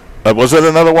 Was it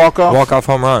another walk-off? Walk-off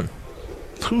home run.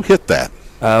 Who hit that?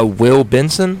 Will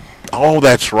Benson. Oh,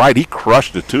 that's right. He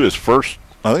crushed it too. I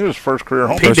think it was his first career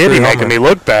home run. He did. He making me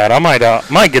look bad. I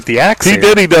might get the axe. He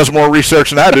did. He does more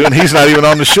research than I do, and he's not even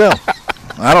on the show.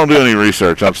 I don't do any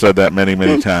research. I've said that many,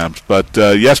 many times. But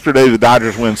yesterday, the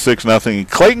Dodgers win 6-0.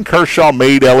 Clayton Kershaw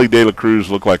made Ellie De La Cruz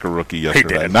look like a rookie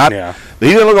yesterday. He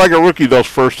didn't look like a rookie those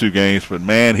first two games, but,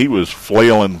 man, he was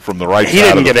flailing from the right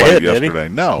side of the plate yesterday.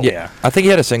 No. Yeah. I think he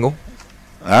had a single.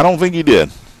 I don't think he did.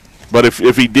 But if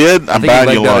he did, I'm buying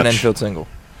you lunch. An infield single.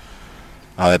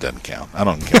 Oh, that doesn't count. I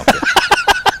don't count that.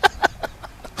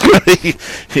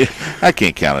 I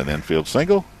can't count an infield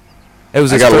single. It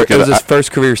was his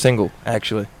first career single,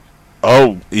 actually.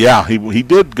 Oh, yeah. He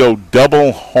did go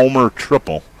double, homer,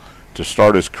 triple to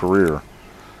start his career.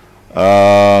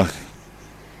 Yeah,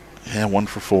 1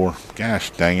 for 4.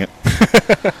 Gosh, dang it. Go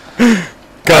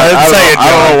ahead and say it, John. I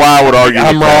don't know why I would argue.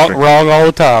 I'm wrong all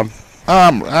the time.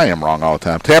 I am wrong all the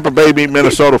time. Tampa Bay beat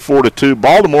Minnesota 4-2.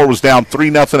 Baltimore was down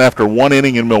 3-0 after one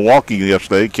inning in Milwaukee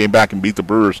yesterday. Came back and beat the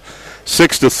Brewers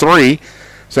 6-3.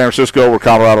 San Francisco over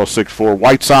Colorado 6-4.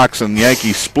 White Sox and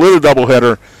Yankees split a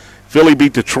doubleheader. Philly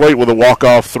beat Detroit with a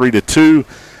walk-off 3-2.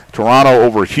 Toronto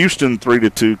over Houston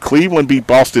 3-2. Cleveland beat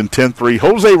Boston 10-3.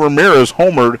 Jose Ramirez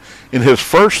homered in his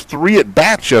first 3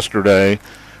 at-bats yesterday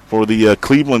for the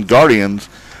Cleveland Guardians.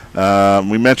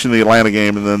 We mentioned the Atlanta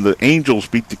game, and then the Angels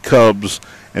beat the Cubs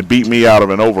and beat me out of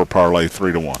an over parlay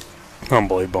 3-1.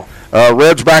 Unbelievable.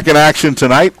 Reds back in action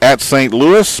tonight at St.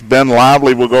 Louis. Ben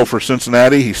Lively will go for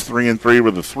Cincinnati. He's 3-3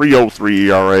 with a 3.03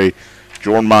 ERA.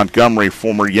 Jordan Montgomery,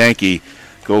 former Yankee,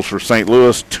 goes for St.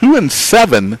 Louis.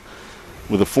 2-7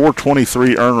 with a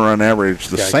 4.23 earned run average.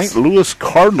 The St. Louis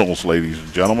Cardinals, ladies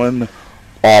and gentlemen,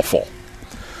 awful.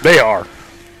 They are. All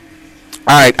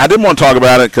right, I didn't want to talk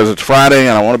about it because it's Friday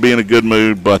and I want to be in a good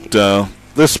mood, but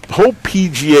this whole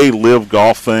PGA Live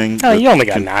Golf thing. Oh, you only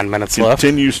got 9 minutes left.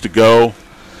 Continues to go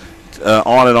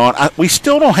on and on. We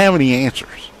still don't have any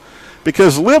answers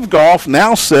because Live Golf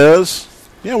now says,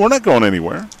 yeah, we're not going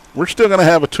anywhere. We're still going to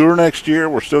have a tour next year.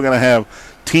 We're still going to have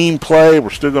team play. We're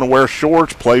still going to wear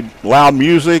shorts, play loud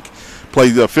music, play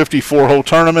the 54-hole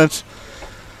tournaments.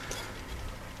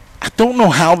 I don't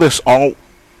know how this all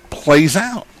plays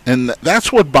out, and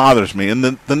that's what bothers me. And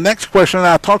the next question, and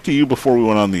I talked to you before we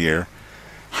went on the air,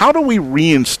 how do we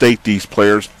reinstate these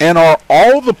players? And are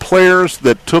all the players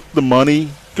that took the money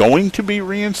going to be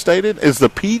reinstated? Is the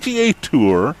PGA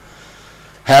Tour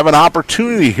have an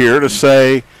opportunity here to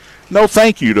say, no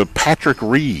thank you to Patrick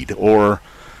Reed or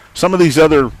some of these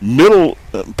other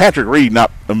Patrick Reed,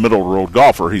 not a middle-of-the-road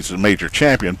golfer, he's a major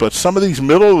champion, but some of these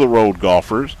middle-of-the-road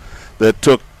golfers that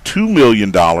took $2 million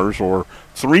or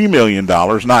 $3 million,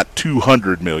 not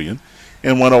 $200 million,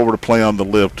 and went over to play on the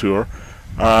Live Tour.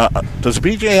 Does the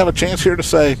PGA have a chance here to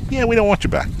say, yeah, we don't want you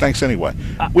back. Thanks anyway.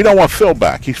 We don't want Phil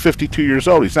back. He's 52 years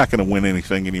old. He's not going to win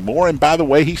anything anymore. And by the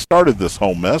way, he started this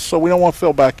whole mess, so we don't want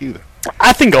Phil back either.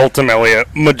 I think ultimately a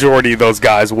majority of those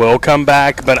guys will come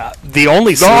back, but the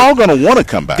only they're all going to want to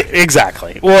come back.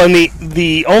 Exactly. Well, and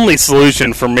the only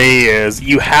solution for me is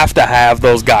you have to have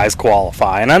those guys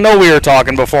qualify. And I know we were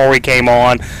talking before we came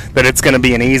on that it's going to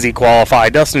be an easy qualify.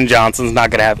 Dustin Johnson's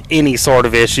not going to have any sort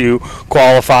of issue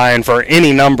qualifying for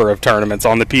any number of tournaments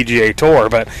on the PGA Tour,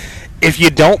 but if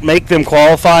you don't make them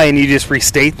qualify and you just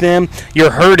restate them, you're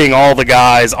hurting all the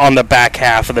guys on the back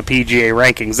half of the PGA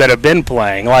rankings that have been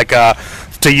playing. Like,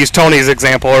 to use Tony's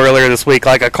example earlier this week,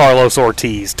 like a Carlos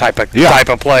Ortiz type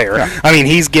of player. Yeah. I mean,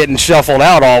 he's getting shuffled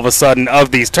out all of a sudden of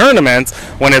these tournaments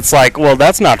when it's like, well,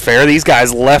 that's not fair. These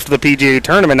guys left the PGA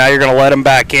tournament. Now you're going to let them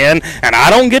back in, and I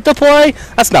don't get to play?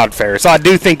 That's not fair. So I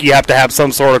do think you have to have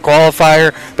some sort of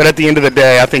qualifier, but at the end of the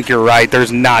day, I think you're right.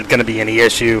 There's not going to be any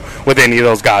issue with any of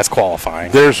those guys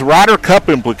qualifying. There's Ryder Cup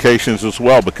implications as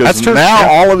well, because now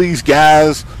all of these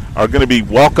guys are going to be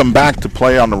welcome back to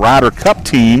play on the Ryder Cup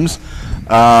teams,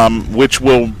 which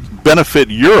will benefit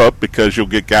Europe because you'll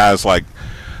get guys like,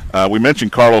 we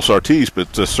mentioned Carlos Ortiz,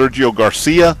 but Sergio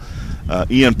Garcia,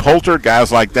 Ian Poulter,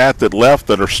 guys like that left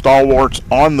that are stalwarts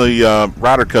on the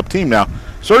Ryder Cup team. Now,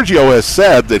 Sergio has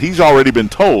said that he's already been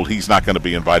told he's not going to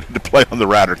be invited to play on the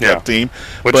Ryder Cup team.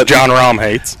 Which John Rahm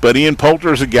hates. But Ian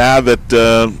Poulter is a guy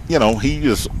that, he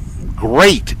is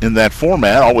great in that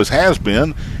format, always has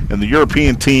been, and the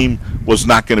European team was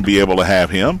not going to be able to have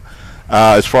him.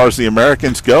 As far as the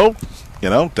Americans go,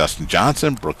 Dustin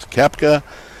Johnson, Brooks Koepka,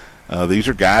 these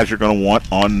are guys you're going to want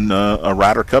on a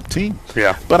Ryder Cup team.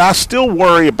 Yeah. But I still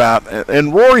worry about,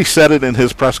 and Rory said it in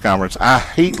his press conference, I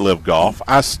hate LIV Golf.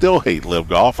 I still hate LIV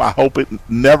Golf. I hope it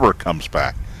never comes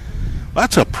back.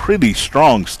 That's a pretty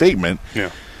strong statement.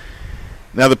 Yeah.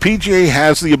 Now, the PGA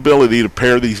has the ability to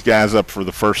pair these guys up for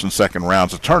the first and second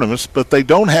rounds of tournaments, but they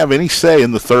don't have any say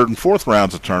in the third and fourth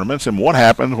rounds of tournaments and what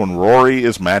happens when Rory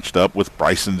is matched up with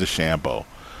Bryson DeChambeau,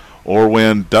 or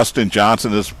when Dustin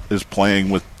Johnson is playing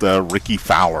with Ricky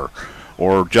Fowler,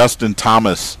 or Justin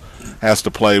Thomas has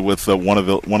to play with one of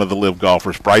the LIV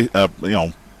golfers, Brooks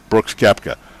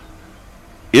Koepka.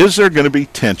 Is there going to be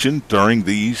tension during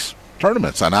these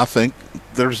tournaments? And I think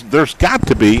there's got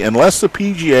to be, unless the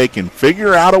PGA can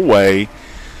figure out a way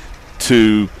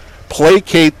to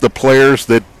placate the players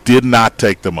that did not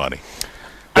take the money,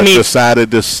 that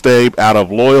decided to stay out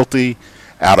of loyalty,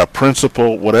 out of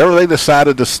principle, whatever they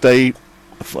decided to stay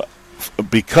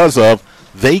because of.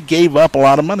 They gave up a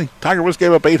lot of money. Tiger Woods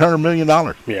gave up $800 million.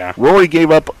 Yeah. Rory gave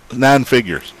up 9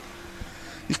 figures.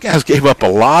 These guys gave up a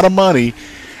lot of money,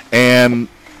 and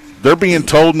they're being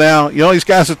told now, these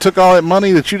guys that took all that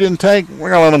money that you didn't take,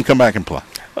 we're going to let them come back and play.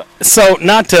 So,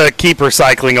 not to keep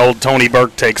recycling old Tony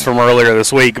Burke takes from earlier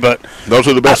this week, but those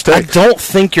are the best takes. I don't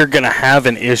think you're going to have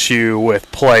an issue with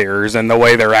players and the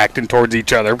way they're acting towards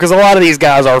each other, because a lot of these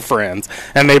guys are friends,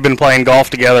 and they've been playing golf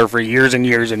together for years and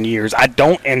years and years. I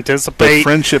don't anticipate... But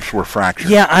friendships were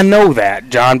fractured. Yeah, I know that,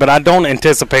 John, but I don't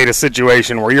anticipate a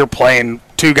situation where you're playing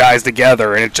two guys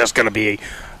together and it's just going to be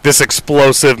this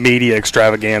explosive media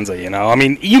extravaganza, I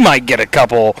mean, you might get a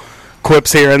couple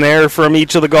quips here and there from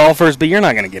each of the golfers, but you're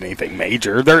not going to get anything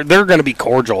major. They're going to be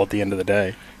cordial at the end of the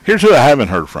day. Here's who I haven't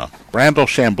heard from. Brandel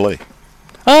Chambly.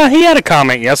 He had a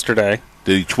comment yesterday.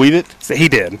 Did he tweet it? He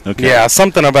did. Okay. Yeah,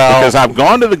 something about... Because I've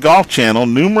gone to the Golf Channel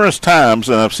numerous times,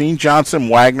 and I've seen Johnson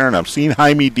Wagner, and I've seen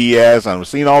Jaime Diaz, and I've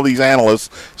seen all these analysts,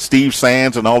 Steve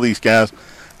Sands and all these guys.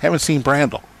 Haven't seen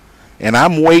Brandel. And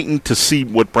I'm waiting to see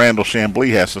what Brandel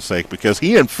Chambly has to say, because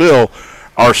he and Phil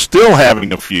are still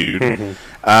having a feud.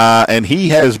 And he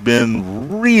has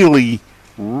been really,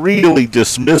 really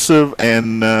dismissive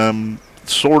and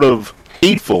sort of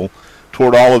hateful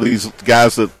toward all of these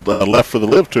guys that left for the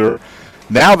LIV Tour.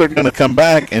 Now they're going to come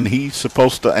back, and he's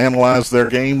supposed to analyze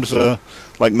their games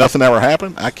like nothing ever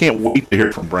happened. I can't wait to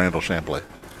hear from Brandel Chambly.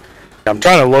 I'm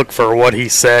trying to look for what he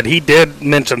said. He did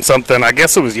mention something, I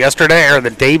guess it was yesterday or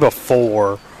the day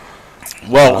before.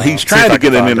 Well, he's trying to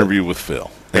get an interview with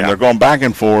Phil. And they're going back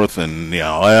and forth, and,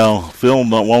 Phil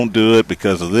won't do it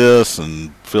because of this,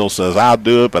 and Phil says, I'll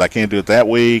do it, but I can't do it that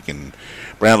week. And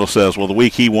Brandel says, well, the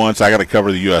week he wants, I got to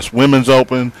cover the U.S. Women's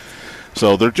Open.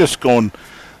 So they're just going...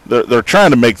 They're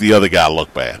trying to make the other guy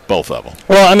look bad, both of them.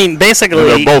 Well, I mean, basically...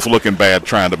 They're both looking bad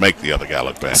trying to make the other guy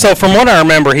look bad. So from what I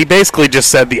remember, he basically just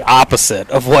said the opposite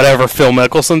of whatever Phil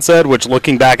Mickelson said, which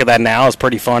looking back at that now is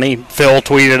pretty funny. Phil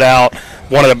tweeted out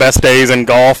one of the best days in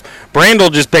golf.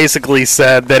 Brandel just basically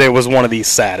said that it was one of the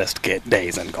saddest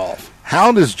days in golf.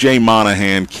 How does Jay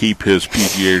Monahan keep his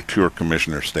PGA Tour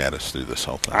commissioner status through this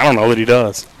whole thing? I don't know that he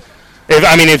does.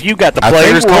 If you've got the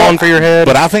players calling for your head.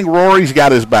 But I think Rory's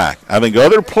got his back. I think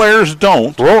other players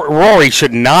don't. Rory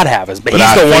should not have his back.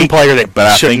 He's the one player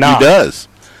that should not. But I think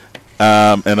he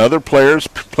does. And other players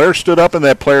stood up in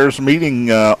that players'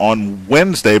 meeting on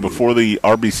Wednesday before the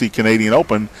RBC Canadian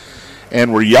Open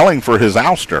and were yelling for his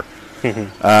ouster.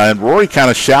 And Rory kind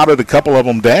of shouted a couple of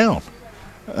them down,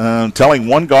 telling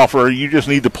one golfer, you just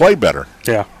need to play better.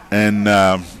 Yeah. And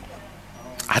I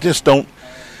just don't.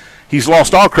 He's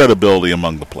lost all credibility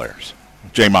among the players.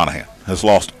 Jay Monahan has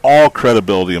lost all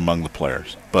credibility among the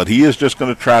players. But he is just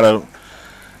going to try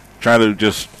to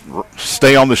just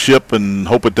stay on the ship and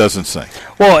hope it doesn't sink.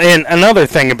 Well, and another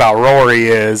thing about Rory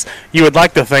is you would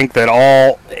like to think that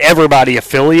everybody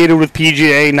affiliated with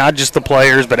PGA, not just the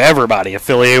players, but everybody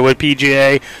affiliated with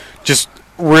PGA, just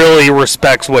really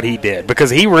respects what he did,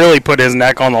 because he really put his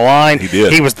neck on the line. He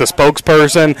did. He was the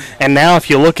spokesperson, and now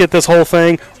if you look at this whole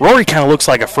thing, Rory kind of looks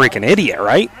like a freaking idiot,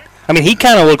 right? I mean, he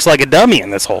kind of looks like a dummy in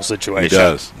this whole situation. He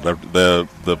does.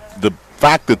 The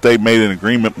fact that they made an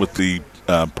agreement with the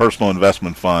personal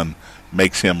investment fund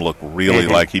makes him look really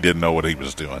like he didn't know what he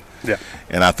was doing. Yeah.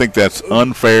 And I think that's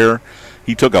unfair.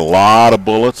 He took a lot of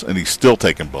bullets, and he's still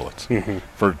taking bullets.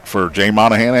 For Jay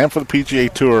Monahan and for the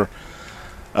PGA Tour.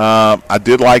 I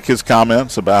did like his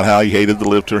comments about how he hated the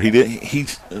live tour.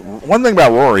 He's one thing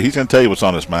about Rory, he's going to tell you what's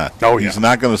on his mind. Oh, yeah. He's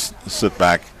not going to sit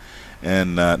back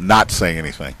and not say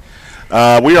anything.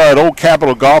 We are at Old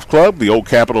Capitol Golf Club, the Old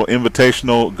Capitol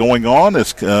Invitational going on.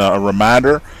 It's a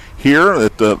reminder here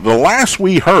that the last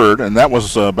we heard, and that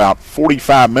was about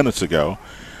 45 minutes ago,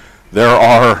 there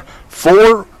are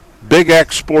 4 Big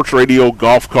X Sports Radio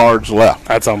golf cards left.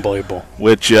 That's unbelievable.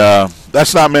 Which,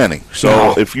 that's not many.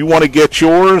 So if you want to get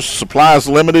yours, supply is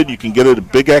limited. You can get it at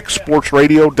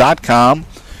bigxsportsradio.com.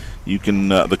 You can.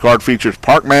 The card features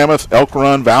Park Mammoth, Elk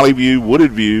Run, Valley View,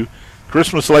 Wooded View,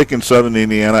 Christmas Lake in southern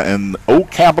Indiana, and Old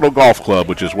Capitol Golf Club,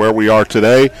 which is where we are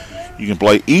today. You can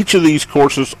play each of these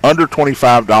courses under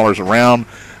 $25 a round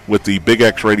with the Big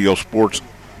X Radio Sports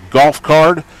Golf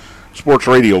Card. Sports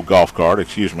Radio Golf Card,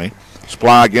 excuse me.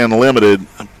 Supply, again, limited.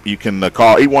 You can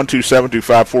call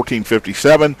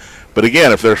 812-725-1457. But,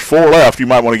 again, if there's 4 left, you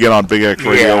might want to get on Big X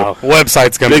Radio. Yeah,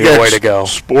 website's going to be the way to go.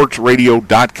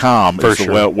 BigXSportsRadio.com is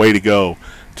sure. the way to go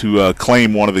to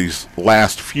claim one of these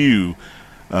last few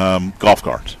golf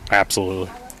cards. Absolutely.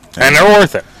 And they're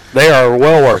worth it. They are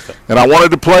well worth it. And I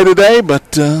wanted to play today,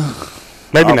 but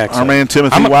maybe next our week. man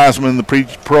Timothy Wiseman, the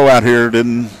pro out here,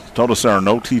 told us there are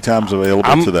no tee times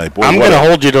available today. Boy, I'm going to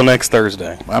hold you till next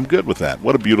Thursday. I'm good with that.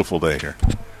 What a beautiful day here.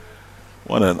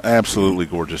 What an absolutely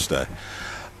gorgeous day.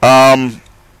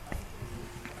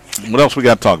 What else we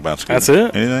got to talk about, Scooter? That's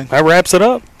it. Anything? That wraps it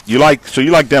up. You like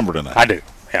Denver tonight? I do.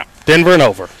 Yeah. Denver and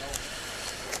over.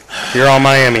 You're on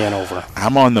Miami and over.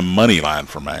 I'm on the money line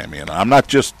for Miami, and I'm not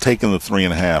just taking the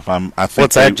 3.5. I think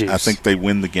What's that juice? I think they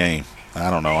win the game. I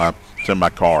don't know. It's in my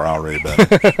car. I already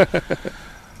bet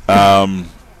it.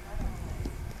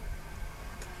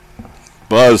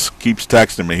 Buzz keeps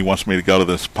texting me. He wants me to go to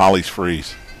this Polly's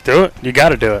Freeze. Do it. You got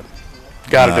to do it.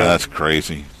 Got to do it. That's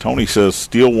crazy. Tony says,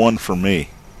 steal one for me.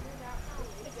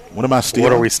 What am I stealing?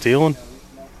 What are we stealing?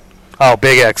 Oh,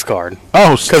 Big X card.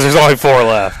 Oh, because there's only 4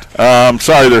 left.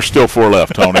 Sorry, there's still 4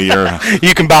 left, Tony.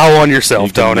 You can buy one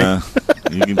yourself, Tony.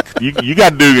 You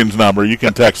got Dugan's number. You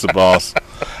can text the boss.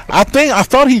 I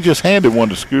thought he just handed one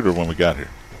to Scooter when we got here.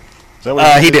 Is that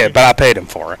what he did, but I paid him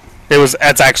for it.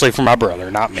 That's actually for my brother,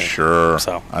 not me. Sure.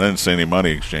 So I didn't see any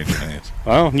money exchanging hands.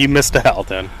 Well, you missed out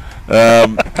then.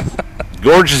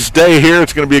 Gorgeous day here.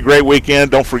 It's going to be a great weekend.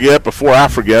 Don't forget, before I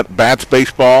forget, Bats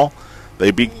baseball.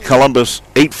 They beat Columbus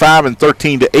 8-5 and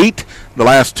 13-8 the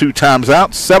last 2 times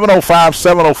out. 7:05,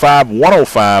 7:05,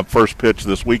 1:05 first pitch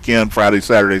this weekend, Friday,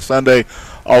 Saturday, Sunday.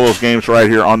 All those games right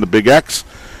here on the Big X.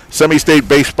 Semi-state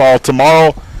baseball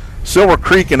tomorrow. Silver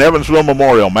Creek and Evansville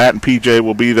Memorial. Matt and PJ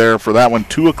will be there for that one.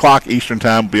 2 o'clock Eastern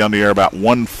Time. Will be on the air about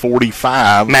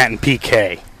 1:45. Matt and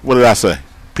PK. What did I say?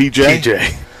 PJ?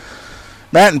 PJ.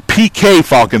 Matt and PK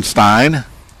Falkenstein.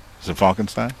 Is it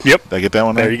Falkenstein? Yep. Did I get that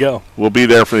one right? There you go. We'll be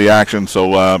there for the action,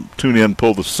 so tune in,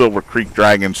 pull the Silver Creek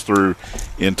Dragons through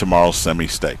in tomorrow's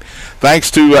semi-state. Thanks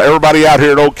to everybody out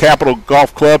here at Old Capitol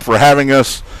Golf Club for having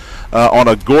us on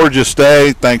a gorgeous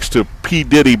day. Thanks to P.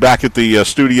 Diddy back at the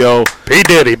studio. P.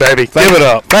 Diddy, baby. Give it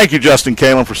up. Thank you, Justin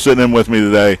Kalen, for sitting in with me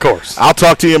today. Of course. I'll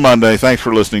talk to you Monday. Thanks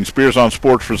for listening. Spears on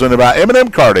Sports presented by M&M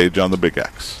Cartage on the Big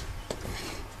X.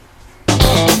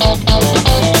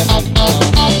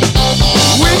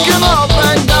 We can all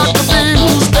thank Dr. B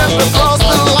who stepped across the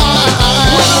line.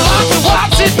 With a lot to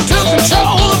watch it took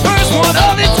control, the first one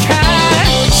of its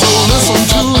kind. So listen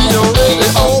to your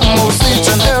radio almost each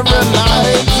and every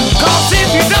night. 'Cause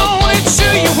if you don't, it's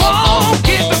sure you won't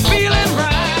get the feeling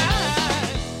right.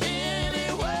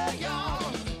 Anywhere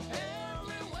you're,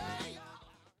 everywhere you're.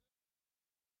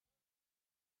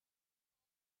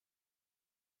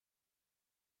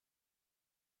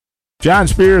 John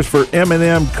Spears for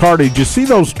M&M Cartage. You see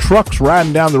those trucks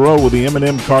riding down the road with the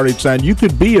M&M Cartage sign? You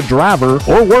could be a driver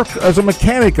or work as a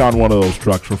mechanic on one of those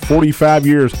trucks. For 45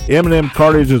 years, M&M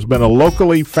Cartage has been a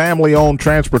locally family-owned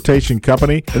transportation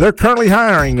company, and they're currently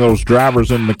hiring those drivers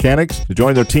and mechanics. To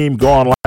join their team, go online